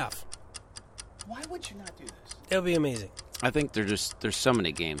 14 playoff. Why would you not do this? It'll be amazing. I think there's so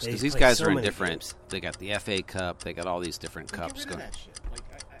many games because They these play guys so are in many different. games. They got the FA Cup. They got all these different cups Get rid going. of that shit.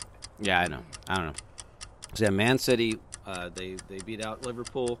 Yeah, I know. I don't know. So yeah, Man City, they beat out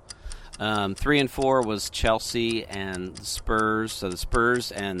Liverpool. 3 and 4 was Chelsea and the Spurs. So the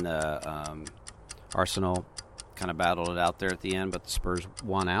Spurs and Arsenal kind of battled it out there at the end, but the Spurs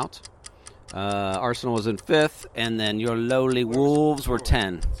won out. Arsenal was in 5th, and then your lowly Wolves were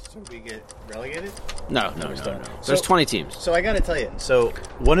 10. So we get relegated? No. There's 20 teams. So I got to tell you. So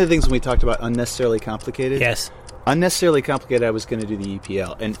one of the things when we talked about unnecessarily complicated. Yes. Unnecessarily complicated. I was going to do the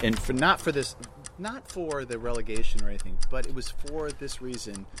EPL, and for not for the relegation or anything, but it was for this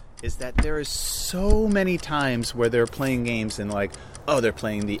reason: is that there is so many times where they're playing games and like, oh, they're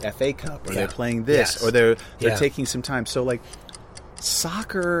playing the FA Cup, or they're playing this, or they're taking some time. So like,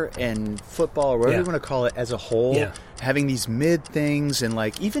 soccer and football, or whatever you want to call it, as a whole, having these mid things, and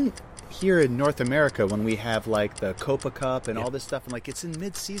like even here in North America when we have like the Copa Cup and all this stuff, and like it's in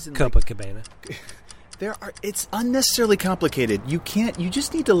mid-season. Copacabana. It's unnecessarily complicated. You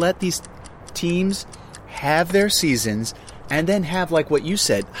just need to let these teams have their seasons and then have, like what you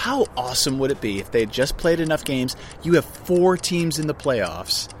said, how awesome would it be if they had just played enough games? You have 4 teams in the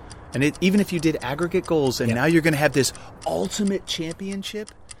playoffs, and even if you did aggregate goals, and now you're going to have this ultimate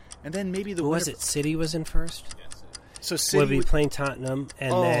championship, and then maybe the Who was it? City was in first? So City would be playing Tottenham,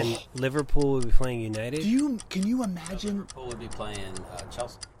 and then Liverpool would be playing United. Can you imagine? Liverpool would be playing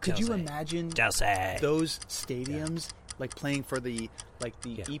Chelsea. Could you imagine those stadiums like playing for the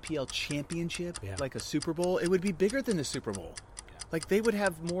EPL championship, like a Super Bowl? It would be bigger than the Super Bowl. Yeah. Like they would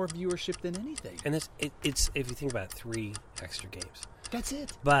have more viewership than anything. And it's if you think about it, 3 extra games. That's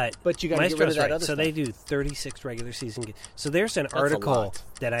it. But you got to get rid of that other So stuff. they do 36 regular season games. So there's an article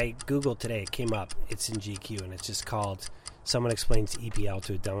that I Googled today. It came up. It's in GQ, and it's just called "Someone Explains EPL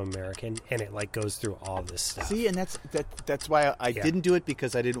to a Dumb American," and it like goes through all this stuff. See, and that's why I didn't do it,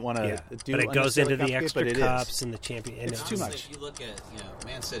 because I didn't want to do. But it goes into the extra but cups and the champion. And it's too much. If you look at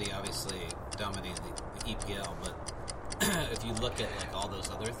Man City obviously dominated the EPL, but if you look at like all those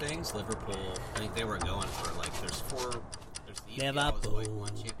other things, Liverpool, I think they were going for like there's the EPL is like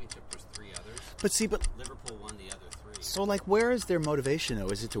 1 championship, there's 3 others. But Liverpool won the other 3. So, like, where is their motivation, though?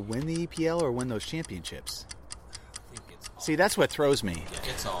 Is it to win the EPL or win those championships? I think it's all, See, that's what throws me. yeah,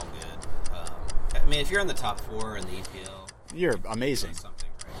 it's all good. I mean, if you're in the top 4 in the EPL, You're amazing. doing something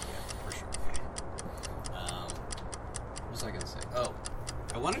right. Yeah, for sure. What was I going to say? Oh,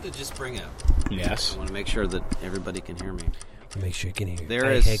 I wanted to just bring up. Yes. I want to make sure that everybody can hear me. Make sure you can hear. There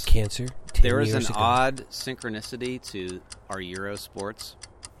I is- had cancer. 10 There is an years ago. odd synchronicity to our Euro sports.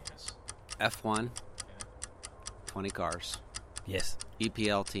 F1, 20 cars. Yes,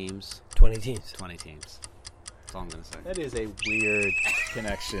 EPL teams, 20 teams. 20 teams. That's all I'm going to say. That is a weird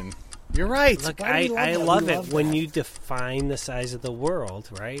connection. You're right. Look, Why do we I that? love We it when that. you define the size of the world,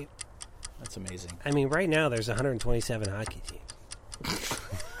 right? That's amazing. I mean, right now there's 127 hockey teams.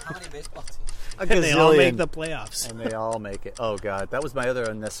 How many baseball teams? A And they all make gazillion. the playoffs. And they all make it. Oh, God. That was my other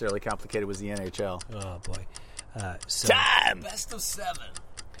unnecessarily complicated was the NHL. Oh, boy. So Time! Best of 7.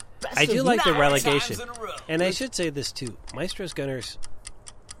 I do like the relegation. Times in a row. And I should say this, too. Maestro's Gunners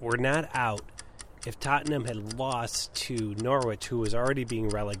were not out if Tottenham had lost to Norwich, who was already being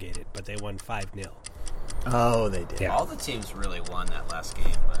relegated, but they won 5-0. Oh, they did. Yeah. All the teams really won that last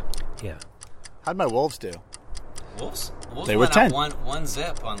game, but Yeah. How'd my Wolves do? Wolves They went were out 10. one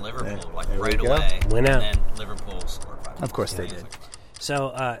zip on Liverpool, like there we right go. away. Went out. And then Liverpool scored 5. Of course they did.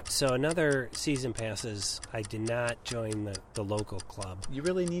 So another season passes. I did not join the local club. You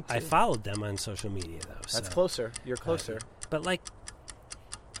really need to. I followed them on social media, though. That's so. closer. You're closer. But like,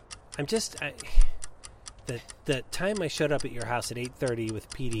 the time I showed up at your house at 8:30 with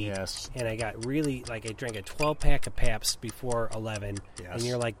PD, Yes. and I got really like I drank a 12-pack of Pabst before 11, Yes. and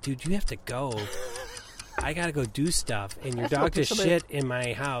you're like, dude, you have to go. I gotta go do stuff, and your dog just shit in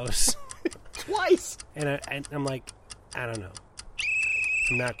my house, Twice. and I'm like, I don't know,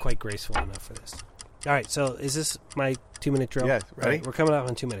 I'm not quite graceful enough for this. All right, so is this my 2-minute drill? Yeah, All ready? right, we're coming up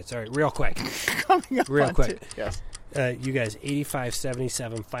on 2 minutes. All right, real quick. Coming up Real on quick. Yes. You guys,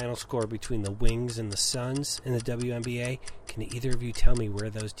 85-77 final score between the Wings and the Suns in the WNBA. Can either of you tell me where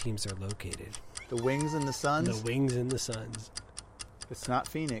those teams are located? The Wings and the Suns. The Wings and the Suns. It's not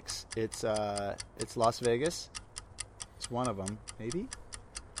Phoenix. It's Las Vegas. It's one of them, maybe.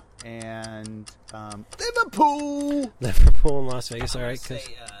 And Liverpool. Liverpool and Las Vegas. All right, Say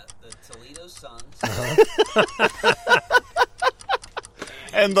 'cause- the Toledo Suns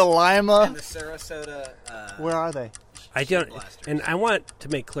And the Lima. and the Sarasota. Where are they? I don't. Blasters. And I want to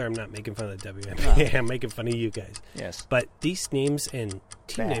make clear, I'm not making fun of the WNBA. I'm making fun of you guys. Yes. But these names and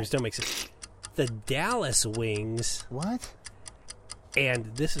team Bad. names don't make sense. The Dallas Wings, What?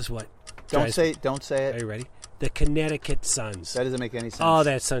 and this is what. Don't drives- say Are it. you ready? The Connecticut Suns. That doesn't make any sense. Oh,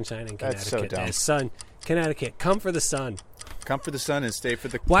 that's sunshine in That's Connecticut. so dumb. That's sun. Connecticut. Come for the sun. Come for the sun and stay for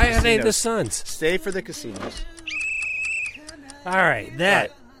the Why are they the casinos. Suns? Stay for the casinos. All right,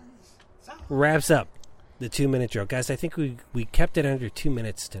 that wraps up the 2-minute drill. Guys, I think we kept it under 2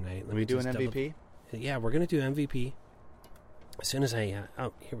 minutes tonight. Let We me do an just MVP? Yeah, we're going to do MVP. As soon as I...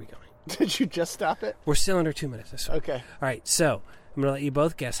 oh, here we go. Did you just stop it? We're still under 2 minutes. That's right. Okay. All right, so I'm going to let you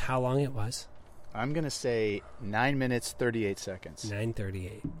both guess how long it was. I'm going to say 9 minutes, 38 seconds.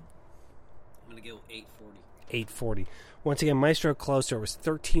 9:38. I'm gonna go 8:40. 8:40. Once again, Maestro closer was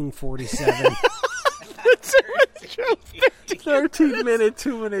 13:47. 13-minute,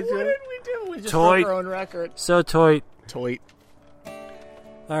 2-minute drill. What did we do? We just Toy. broke our own record. So toy. Toit.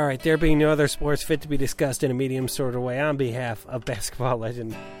 All right, there being no other sports fit to be discussed in a medium sort of way, on behalf of basketball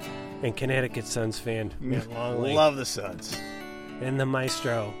legend and Connecticut Suns fan Matt Longley, Love the Suns. and the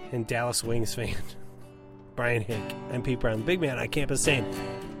Maestro and Dallas Wings fan Brian Hick, I'm Pete Brown, the big man on campus, saying,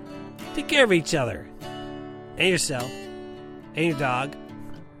 take care of each other and yourself and your dog,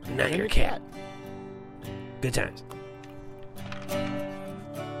 not your cat. Good times.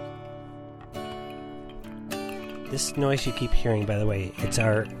 This noise you keep hearing, by the way,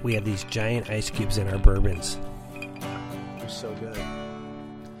 we have these giant ice cubes in our bourbons. They're so good.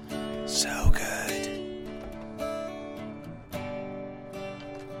 So good.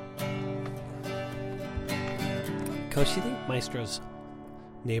 Coach, do you think Maestro's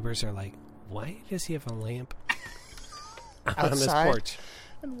neighbors are like, why does he have a lamp on his Outside? porch?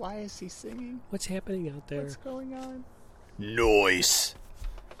 And why is he singing? What's happening out there? What's going on? Noise.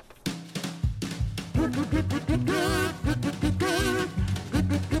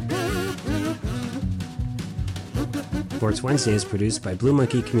 Sports Wednesday is produced by Blue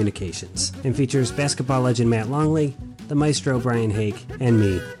Monkey Communications and features basketball legend Matt Longley, the Maestro Brian Hake, and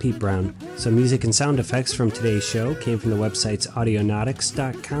me, Pete Brown. Some music and sound effects from today's show came from the websites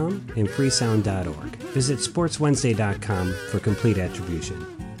audionautics.com and freesound.org. Visit sportswednesday.com for complete attribution.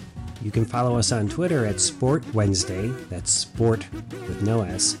 You can follow us on Twitter at Sport Wednesday, that's sport with no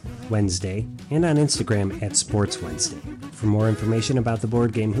S, Wednesday, and on Instagram at Sports Wednesday. For more information about the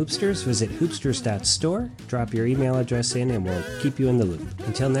board game Hoopsters, visit hoopsters.store, drop your email address in, and we'll keep you in the loop.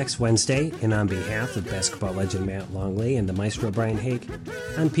 Until next Wednesday, and on behalf of basketball legend Matt Longley and the maestro Brian Hake,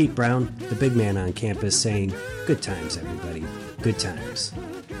 I'm Pete Brown, the big man on campus, saying, good times, everybody. Good times.